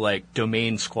interesting new,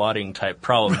 domain squatting type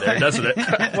problem there, doesn't it?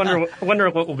 I wonder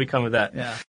what will become of that.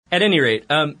 Yeah. At any rate,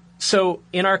 so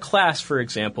in our class, for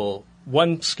example,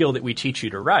 one skill that we teach you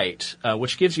to write,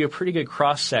 which gives you a pretty good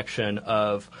cross-section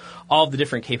of all the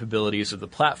different capabilities of the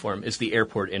platform, is the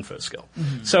airport info skill.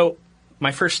 So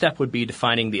my first step would be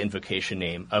defining the invocation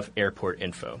name of airport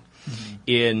info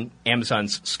in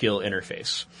Amazon's skill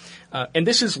interface. And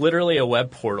this is literally a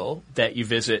web portal that you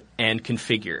visit and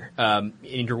configure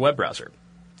in your web browser.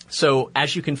 So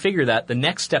as you configure that, the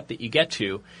next step that you get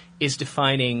to is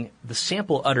defining the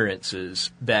sample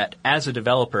utterances that, as a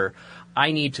developer,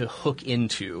 I need to hook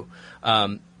into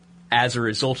as a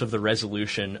result of the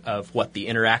resolution of what the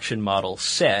interaction model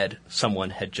said someone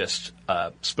had just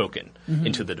spoken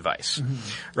into the device,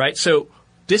 right? So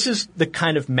this is the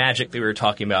kind of magic that we were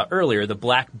talking about earlier, the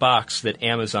black box that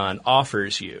Amazon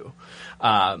offers you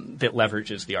that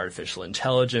leverages the artificial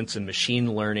intelligence and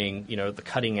machine learning, the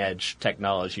cutting edge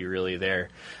technology really there.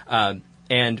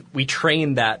 And we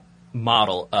train that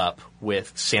model up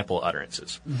with sample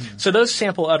utterances. So those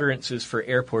sample utterances for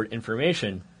airport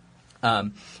information,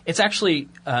 it's actually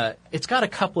it's got a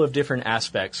couple of different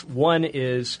aspects. One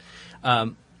is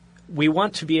we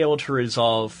want to be able to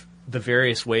resolve the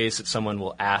various ways that someone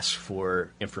will ask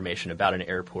for information about an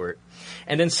airport.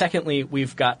 And then secondly,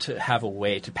 we've got to have a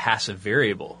way to pass a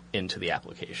variable into the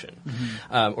application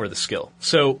or the skill.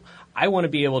 So I want to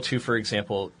be able to, for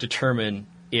example, determine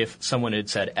if someone had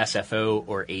said SFO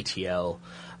or ATL,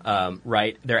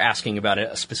 right? They're asking about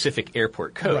a specific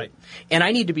airport code. Right. And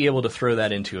I need to be able to throw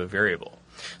that into a variable.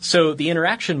 So the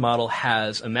interaction model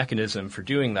has a mechanism for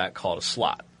doing that called a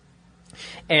slot.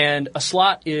 And a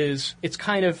slot it's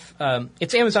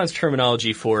Amazon's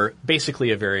terminology for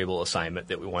basically a variable assignment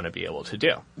that we want to be able to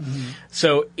do.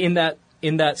 So in that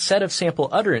set of sample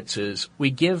utterances,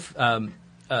 we give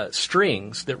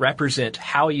strings that represent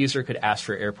how a user could ask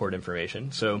for airport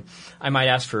information. So I might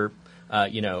ask for,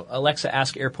 Alexa,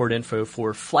 ask airport info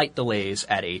for flight delays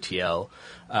at ATL,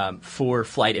 for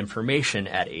flight information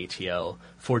at ATL,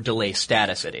 for delay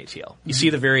status at ATL. You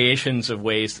see the variations of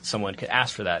ways that someone could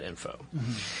ask for that info.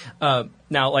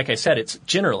 Now, like I said, it's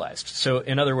generalized. So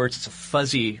in other words, it's a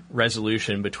fuzzy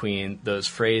resolution between those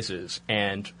phrases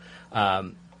and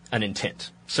an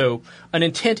intent. So an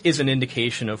intent is an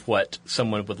indication of what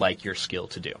someone would like your skill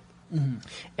to do.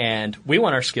 And we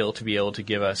want our skill to be able to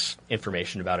give us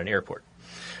information about an airport.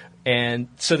 And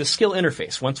so the skill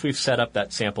interface, once we've set up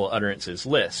that sample utterances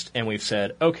list and we've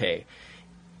said, okay,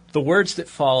 the words that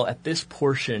fall at this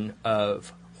portion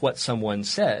of what someone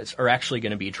says are actually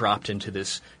going to be dropped into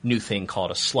this new thing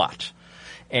called a slot.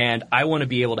 And I want to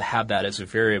be able to have that as a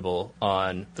variable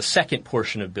on the second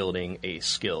portion of building a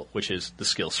skill, which is the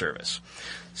skill service.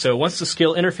 So once the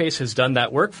skill interface has done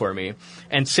that work for me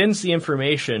and sends the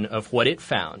information of what it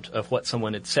found, of what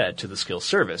someone had said to the skill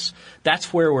service,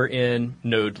 that's where we're in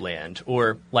node land.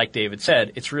 Or, like David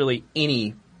said, it's really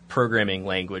any programming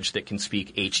language that can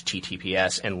speak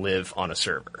HTTPS and live on a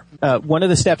server. One of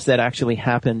the steps that actually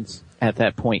happens at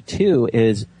that point, too,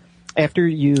 is after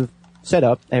you've set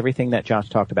up everything that Josh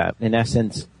talked about, in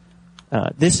essence,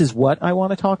 this is what I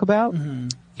want to talk about. Mm-hmm.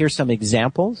 Here's some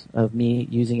examples of me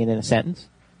using it in a sentence.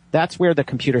 That's where the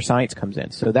computer science comes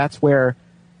in. So that's where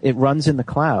it runs in the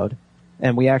cloud,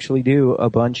 and we actually do a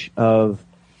bunch of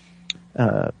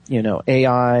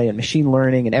AI and machine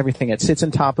learning and everything. It sits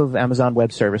on top of Amazon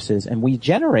Web Services, and we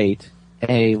generate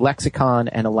a lexicon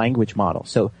and a language model.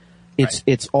 So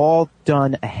it's all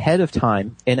done ahead of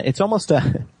time, and it's almost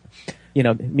a,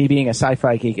 me being a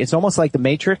sci-fi geek, it's almost like the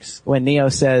Matrix when Neo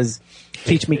says,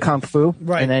 "Teach me Kung Fu,"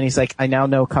 right. And then he's like, "I now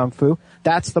know Kung Fu."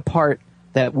 That's the part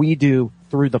that we do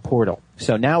through the portal.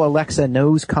 So now Alexa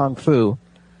knows Kung Fu,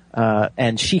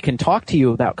 and she can talk to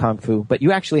you about Kung Fu, but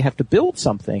you actually have to build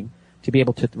something to be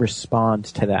able to respond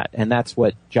to that. And that's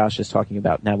what Josh is talking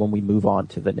about now when we move on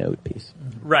to the node piece.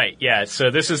 Right, yeah.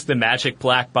 So this is the magic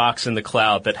black box in the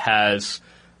cloud that has,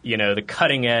 the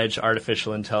cutting edge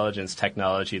artificial intelligence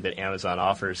technology that Amazon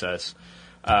offers us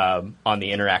on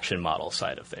the interaction model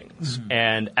side of things. Mm-hmm.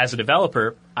 And as a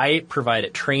developer, I provide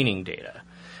it training data.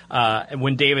 And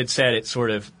when David said it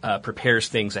sort of prepares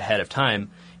things ahead of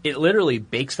time, it literally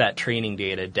bakes that training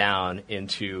data down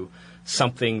into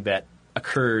something that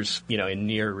occurs, in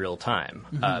near real time.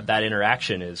 Mm-hmm. That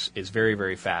interaction is very,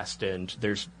 very fast, and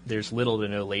there's little to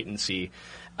no latency.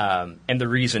 And the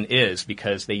reason is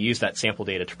because they use that sample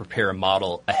data to prepare a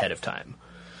model ahead of time.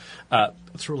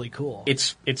 That's really cool.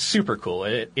 It's super cool.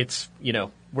 It's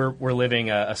we're living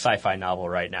a sci-fi novel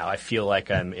right now. I feel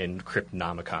like I'm in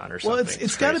Cryptonomicon or something. Well,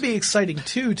 it's got to be exciting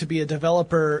too to be a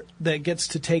developer that gets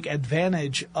to take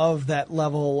advantage of that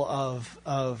level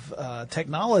of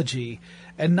technology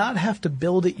and not have to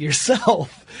build it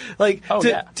yourself.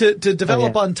 To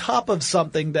develop on top of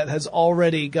something that has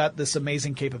already got this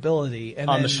amazing capability. And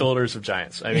on the shoulders of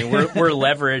giants. I mean, we're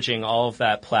leveraging all of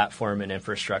that platform and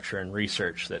infrastructure and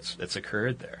research that's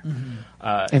occurred there.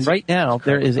 Mm-hmm. And right now,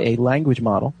 there is a language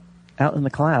model out in the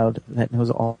cloud that knows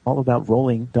all about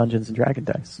rolling Dungeons and Dragon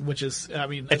dice. Which is,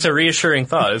 it's a reassuring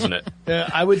thought, isn't it?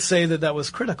 I would say that was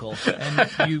critical,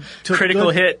 and you took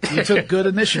hit. You took good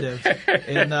initiative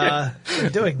in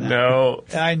doing that. No,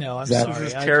 I know. I'm sorry. This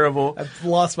is terrible. I've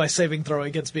lost my saving throw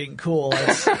against being cool.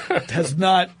 It has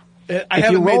not. I if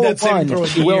haven't you roll made that saving throw in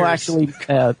she years. will actually.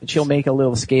 She'll make a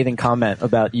little scathing comment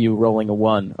about you rolling a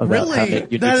 1 about how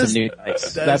you did some new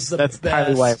dice. That's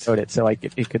entirely why I wrote it, so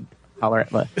it could holler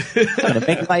at I'm going to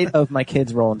make light of my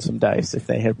kids rolling some dice if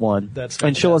they hit 1. That's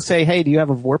and she'll say, "Hey, do you have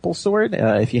a Vorpal sword?"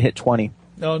 If you hit 20.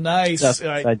 Oh, nice.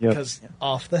 Because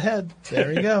off the head.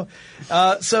 There you go.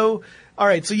 All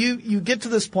right. So you get to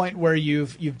this point where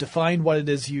you've defined what it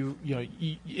is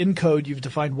in code. You've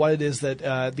defined what it is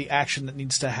that the action that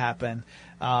needs to happen,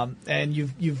 and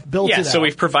you've built it out. So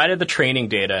we've provided the training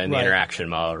data in the interaction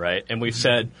model, right? And we've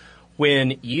said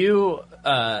when you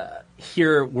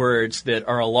hear words that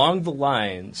are along the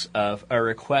lines of a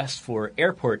request for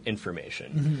airport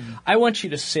information, I want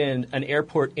you to send an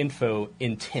airport info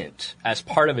intent as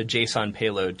part of a JSON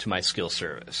payload to my skill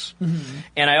service.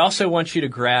 And I also want you to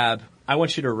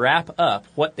wrap up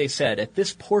what they said at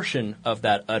this portion of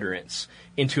that utterance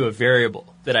into a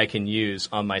variable that I can use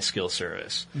on my skill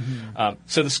service.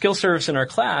 So the skill service in our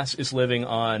class is living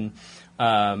on,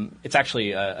 it's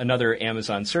actually another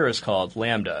Amazon service called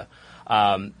Lambda,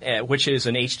 which is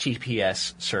an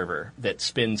HTTPS server that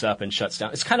spins up and shuts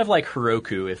down. It's kind of like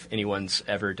Heroku, if anyone's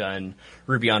ever done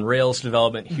Ruby on Rails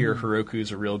development. Here, Heroku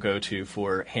is a real go-to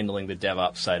for handling the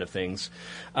DevOps side of things.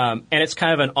 And it's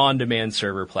kind of an on-demand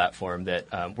server platform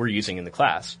that we're using in the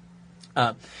class.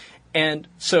 And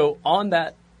so on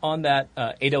that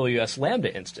AWS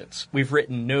Lambda instance, we've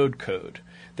written node code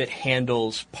that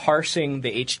handles parsing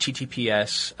the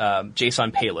HTTPS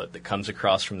JSON payload that comes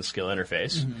across from the skill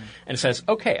interface. And it says,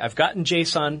 okay, I've gotten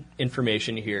JSON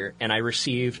information here, and I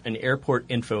received an airport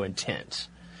info intent.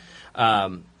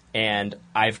 And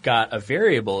I've got a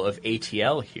variable of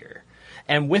ATL here.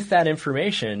 And with that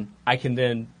information, I can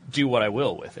then do what I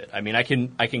will with it. I mean, I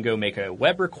can go make a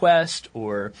web request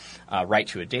or write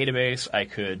to a database. I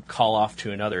could call off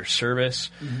to another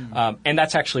service. And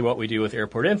that's actually what we do with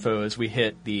Airport Info is we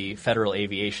hit the Federal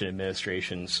Aviation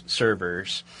Administration's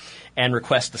servers and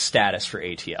request the status for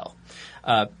ATL.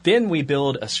 Then we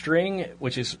build a string,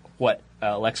 which is what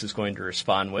Alexa is going to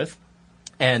respond with,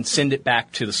 and send it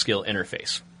back to the skill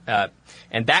interface.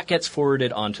 And that gets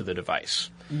forwarded onto the device.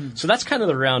 So that's kind of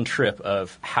the round trip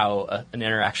of how an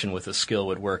interaction with a skill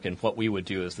would work and what we would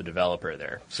do as the developer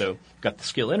there. So you've got the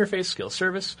skill interface,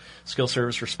 skill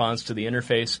service responds to the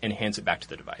interface and hands it back to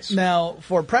the device. Now,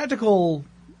 for practical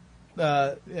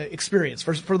experience,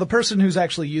 for the person who's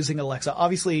actually using Alexa,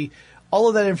 obviously all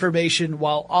of that information,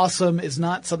 while awesome, is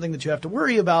not something that you have to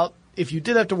worry about. If you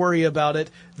did have to worry about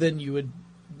it, then you would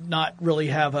not really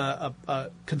have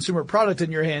a consumer product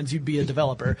in your hands. You'd be a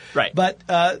developer. Right. But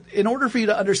in order for you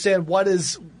to understand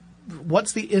what's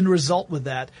the end result with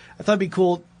that, I thought it'd be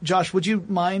cool. Josh, would you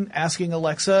mind asking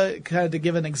Alexa kind of to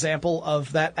give an example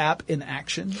of that app in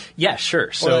action? Yeah,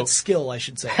 sure. So, or that skill, I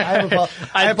should say.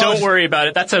 I don't worry about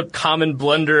it. That's a common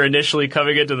blunder initially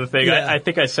coming into the thing. Yeah. I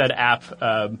think I said app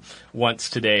once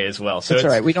today as well. So that's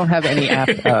all right. We don't have any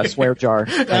app swear jar.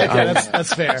 Okay,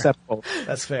 that's fair. Acceptable.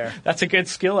 That's fair. That's a good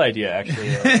skill idea, actually.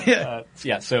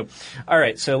 Yeah. So, all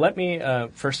right. So let me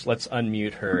first let's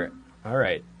unmute her. All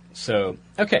right. So,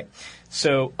 okay.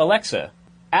 So, Alexa,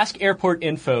 ask Airport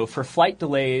Info for flight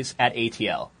delays at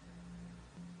ATL.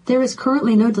 There is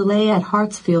currently no delay at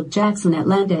Hartsfield-Jackson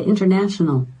Atlanta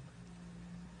International.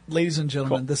 Ladies and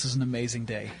gentlemen, This is an amazing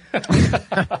day.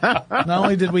 Not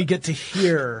only did we get to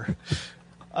hear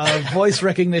voice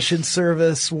recognition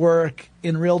service work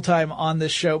in real time on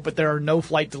this show, but there are no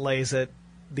flight delays at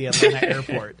the Atlanta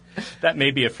airport. That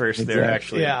may be a first there,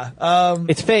 actually. Yeah.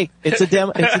 It's fake. It's a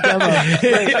demo.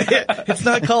 It's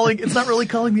not calling. It's not really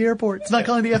calling the airport. It's not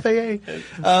calling the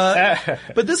FAA.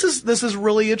 But this is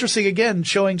really interesting. Again,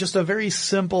 showing just a very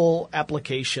simple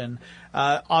application.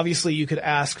 Obviously, you could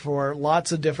ask for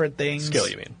lots of different things. Skill,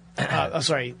 you mean?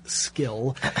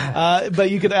 Skill. But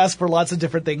you could ask for lots of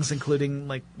different things, including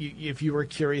like if you were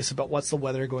curious about what's the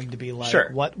weather going to be like,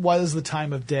 sure. What is the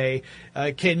time of day,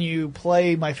 can you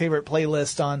play my favorite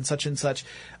playlist on such and such,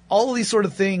 all of these sort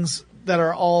of things that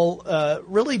are all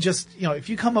really just if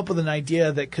you come up with an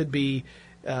idea that could be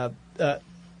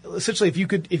essentially if you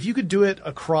could do it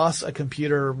across a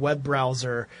computer web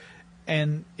browser.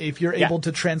 And if you're able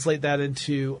to translate that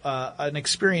into an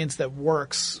experience that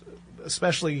works,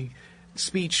 especially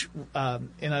speech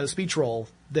in a speech role,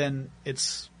 then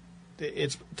it's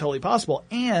totally possible.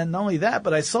 And not only that,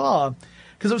 but I saw,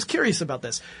 because I was curious about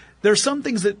this, there are some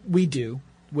things that we do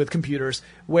with computers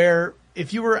where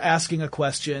if you were asking a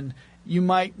question, you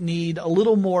might need a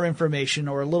little more information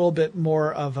or a little bit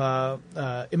more of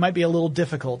it might be a little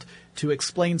difficult to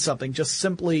explain something just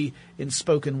simply in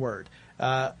spoken word.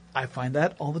 I find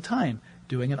that all the time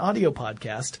doing an audio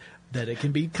podcast, that it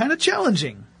can be kind of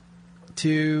challenging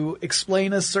to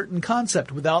explain a certain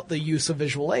concept without the use of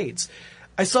visual aids.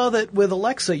 I saw that with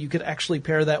Alexa, you could actually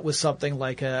pair that with something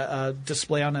like a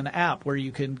display on an app where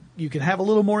you can have a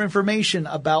little more information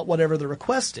about whatever the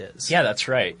request is. Yeah, that's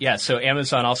right. Yeah, so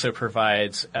Amazon also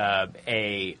provides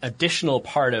a additional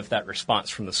part of that response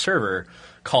from the server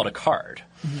called a card.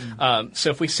 Mm-hmm.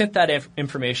 So if we sent that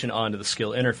information onto the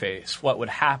skill interface, what would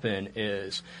happen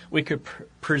is we could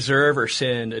preserve or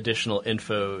send additional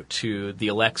info to the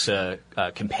Alexa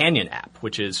companion app,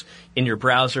 which is in your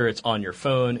browser, it's on your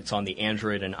phone, it's on the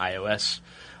Android and iOS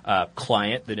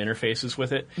client that interfaces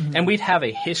with it. Mm-hmm. And we'd have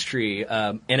a history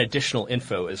and additional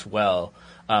info as well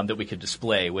that we could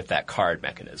display with that card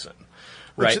mechanism.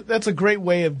 Right? That's a great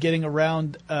way of getting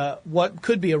around what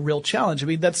could be a real challenge. I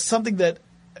mean, that's something that,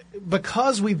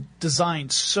 because we've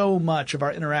designed so much of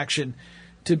our interaction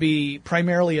to be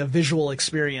primarily a visual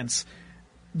experience,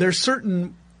 there's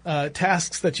certain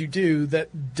tasks that you do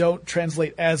that don't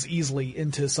translate as easily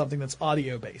into something that's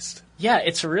audio-based. Yeah,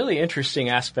 it's a really interesting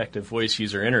aspect of voice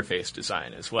user interface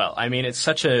design as well. I mean, it's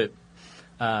such a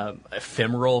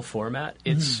ephemeral format.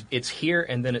 It's here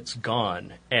and then it's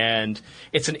gone. And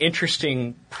it's an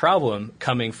interesting problem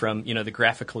coming from, the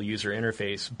graphical user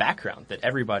interface background that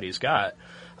everybody's got.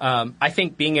 I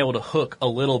think being able to hook a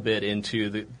little bit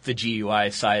into the GUI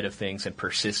side of things and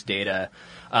persist data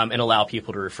and allow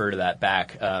people to refer to that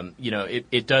back,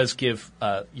 it does give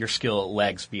your skill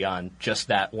legs beyond just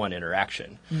that one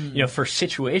interaction. For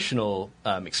situational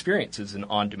experiences and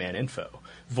on-demand info,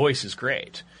 voice is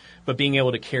great. But being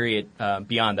able to carry it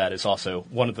beyond that is also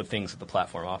one of the things that the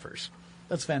platform offers.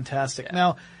 That's fantastic. Yeah.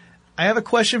 Now, I have a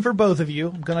question for both of you.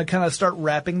 I'm going to kind of start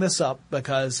wrapping this up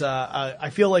because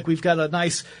I feel like we've got a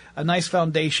nice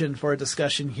foundation for a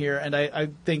discussion here, and I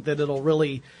think that it'll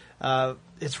really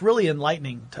it's really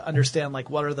enlightening to understand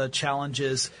like what are the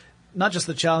challenges, not just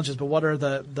the challenges, but what are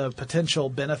the potential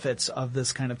benefits of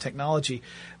this kind of technology.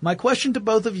 My question to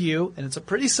both of you, and it's a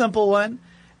pretty simple one,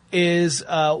 is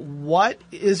what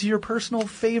is your personal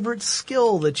favorite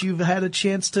skill that you've had a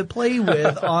chance to play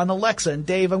with on Alexa? And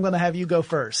Dave, I'm going to have you go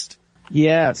first.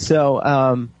 Yeah.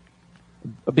 So,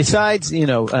 besides,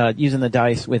 using the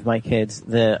dice with my kids,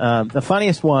 the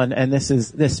funniest one, and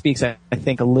this speaks, I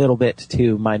think, a little bit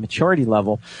to my maturity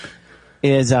level,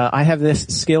 is, I have this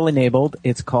skill enabled.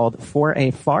 It's called For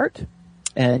a Fart.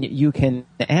 And you can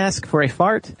ask for a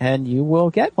fart and you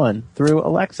will get one through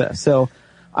Alexa. So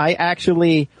I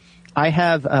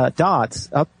have, dots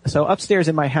so upstairs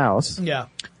in my house. Yeah.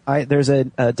 There's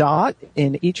a dot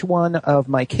in each one of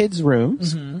my kids'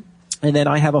 rooms. Mm-hmm. And then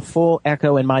I have a full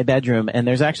Echo in my bedroom, and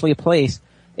there's actually a place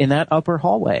in that upper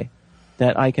hallway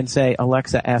that I can say,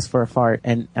 Alexa, ask for a fart,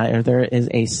 and there is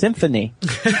a symphony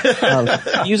of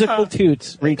musical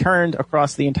toots returned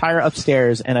across the entire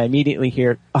upstairs, and I immediately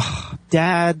hear, oh,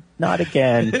 Dad, not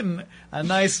again. a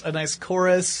nice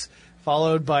chorus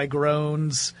followed by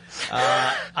groans.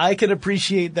 I can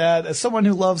appreciate that as someone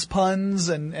who loves puns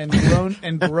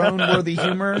and groan-worthy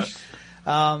humor.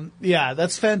 Yeah,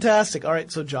 that's fantastic. All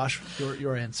right, so Josh,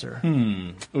 your answer.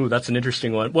 Ooh, that's an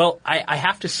interesting one. Well, I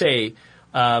have to say,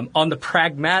 on the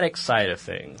pragmatic side of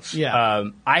things,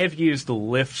 I have used the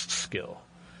lift skill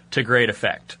to great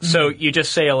effect. Mm-hmm. So you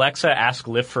just say, Alexa, ask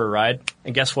Lyft for a ride,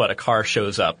 and guess what? A car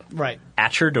shows up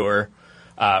at your door,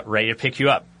 ready to pick you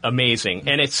up. Amazing.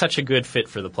 And it's such a good fit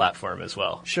for the platform as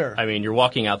well. Sure. I mean, you're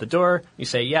walking out the door, you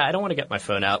say, yeah, I don't want to get my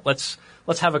phone out. Let's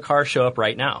have a car show up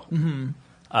right now. Mm-hmm.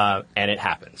 And it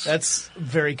happens. That's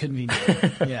very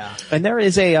convenient. Yeah. And there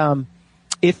is a,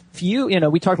 if you,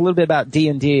 we talked a little bit about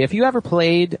D&D. If you ever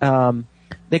played,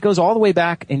 that goes all the way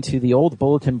back into the old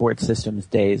bulletin board systems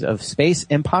days of Space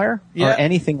Empire or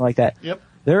anything like that. Yep.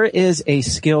 There is a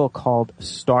skill called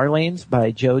Star Lanes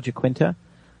by Joe Jaquinta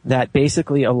that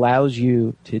basically allows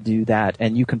you to do that.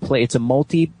 And you can play, it's a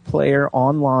multiplayer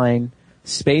online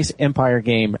Space Empire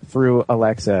game through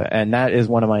Alexa, and that is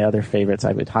one of my other favorites.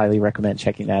 I would highly recommend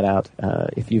checking that out.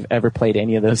 If you've ever played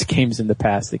any of those games in the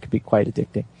past, it could be quite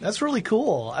addicting. That's really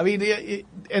cool. I mean, it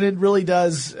really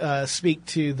does speak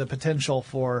to the potential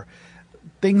for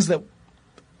things that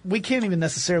we can't even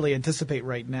necessarily anticipate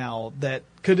right now that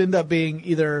could end up being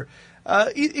either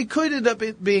it could end up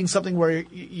being something where,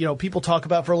 people talk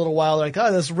about for a little while, like,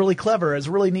 oh, this is really clever. It's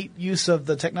a really neat use of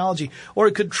the technology. Or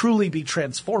it could truly be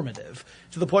transformative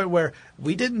to the point where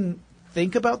we didn't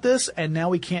think about this and now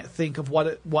we can't think of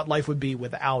what life would be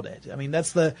without it. I mean,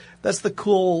 that's the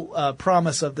cool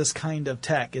promise of this kind of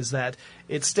tech, is that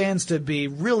it stands to be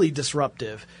really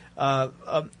disruptive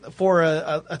for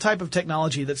a type of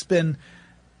technology that's been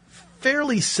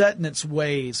fairly set in its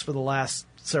ways for the last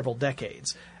several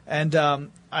decades. And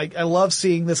I love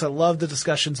seeing this. I love the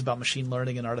discussions about machine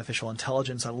learning and artificial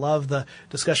intelligence. I love the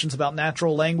discussions about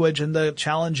natural language and the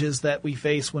challenges that we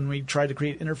face when we try to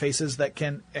create interfaces that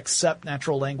can accept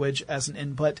natural language as an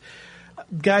input.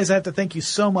 Guys, I have to thank you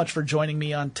so much for joining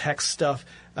me on Tech Stuff.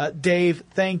 Dave,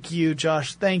 thank you.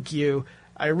 Josh, thank you.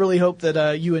 I really hope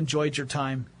that you enjoyed your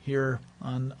time here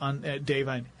on Dave.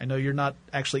 I know you're not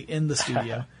actually in the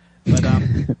studio, but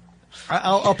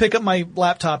I'll pick up my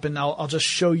laptop and I'll just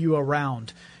show you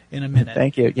around in a minute.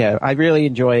 Thank you. Yeah, I really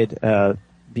enjoyed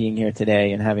being here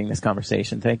today and having this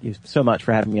conversation. Thank you so much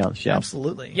for having me on the show.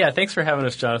 Absolutely. Yeah, thanks for having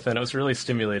us, Jonathan. It was a really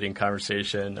stimulating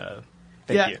conversation.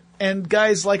 Thank you. And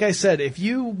guys, like I said, if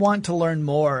you want to learn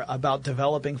more about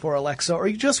developing for Alexa, or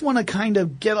you just want to kind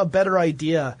of get a better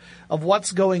idea of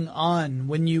what's going on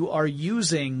when you are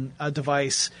using a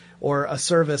device or a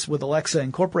service with Alexa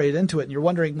incorporated into it, and you're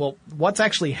wondering, well, what's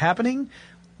actually happening?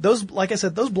 Those, like I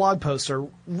said, those blog posts are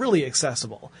really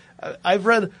accessible. I've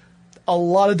read a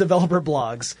lot of developer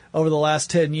blogs over the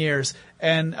last 10 years,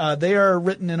 and they are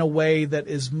written in a way that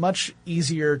is much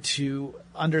easier to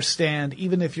understand,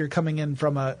 even if you're coming in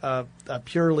from a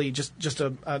purely just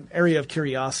an area of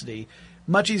curiosity.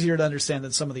 Much easier to understand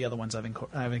than some of the other ones I've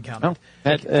encountered.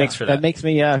 Oh, thanks for that. That makes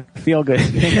me feel good.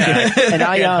 Yeah, and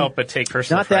I can't help but take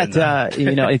personal not pride that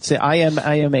in that. it's I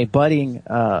am a budding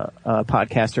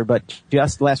podcaster, but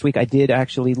just last week I did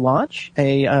actually launch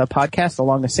a podcast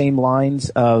along the same lines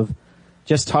of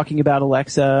just talking about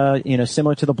Alexa.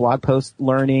 Similar to the blog post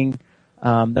learning.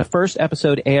 The first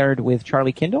episode aired with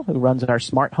Charlie Kindle, who runs our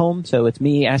smart home. So it's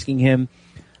me asking him,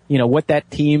 what that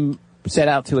team set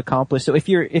out to accomplish. So if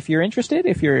you're interested,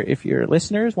 if your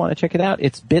listeners want to check it out,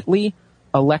 it's bit.ly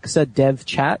Alexa Dev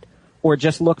Chat, or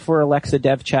just look for Alexa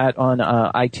Dev Chat on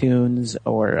iTunes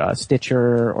or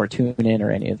Stitcher or TuneIn or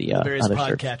any of the various other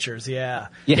podcatchers. Yeah,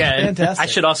 fantastic. I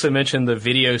should also mention the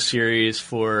video series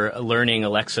for learning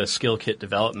Alexa skill kit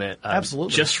development.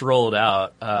 Absolutely, just rolled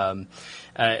out.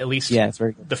 At least it's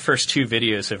very good. The first 2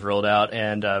 videos have rolled out,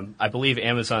 and I believe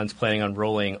Amazon's planning on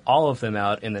rolling all of them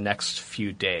out in the next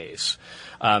few days.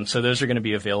 So those are going to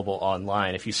be available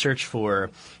online. If you search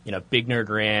for, Big Nerd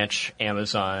Ranch,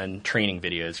 Amazon training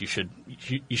videos, you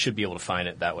should be able to find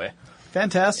it that way.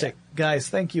 Fantastic. Guys,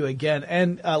 thank you again.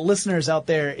 And listeners out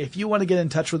there, if you want to get in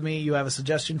touch with me, you have a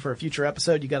suggestion for a future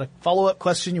episode, you got a follow-up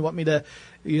question, you want me to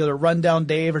either run down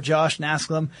Dave or Josh and ask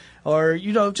them, or,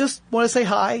 just want to say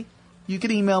hi, you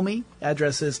can email me.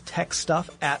 Address is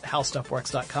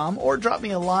techstuff@howstuffworks.com, or drop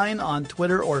me a line on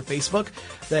Twitter or Facebook.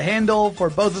 The handle for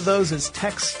both of those is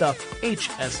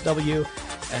techstuffhsw,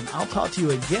 and I'll talk to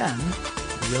you again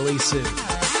really soon.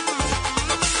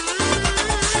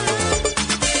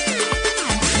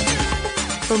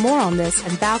 For more on this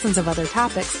and thousands of other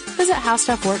topics, visit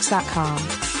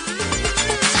howstuffworks.com.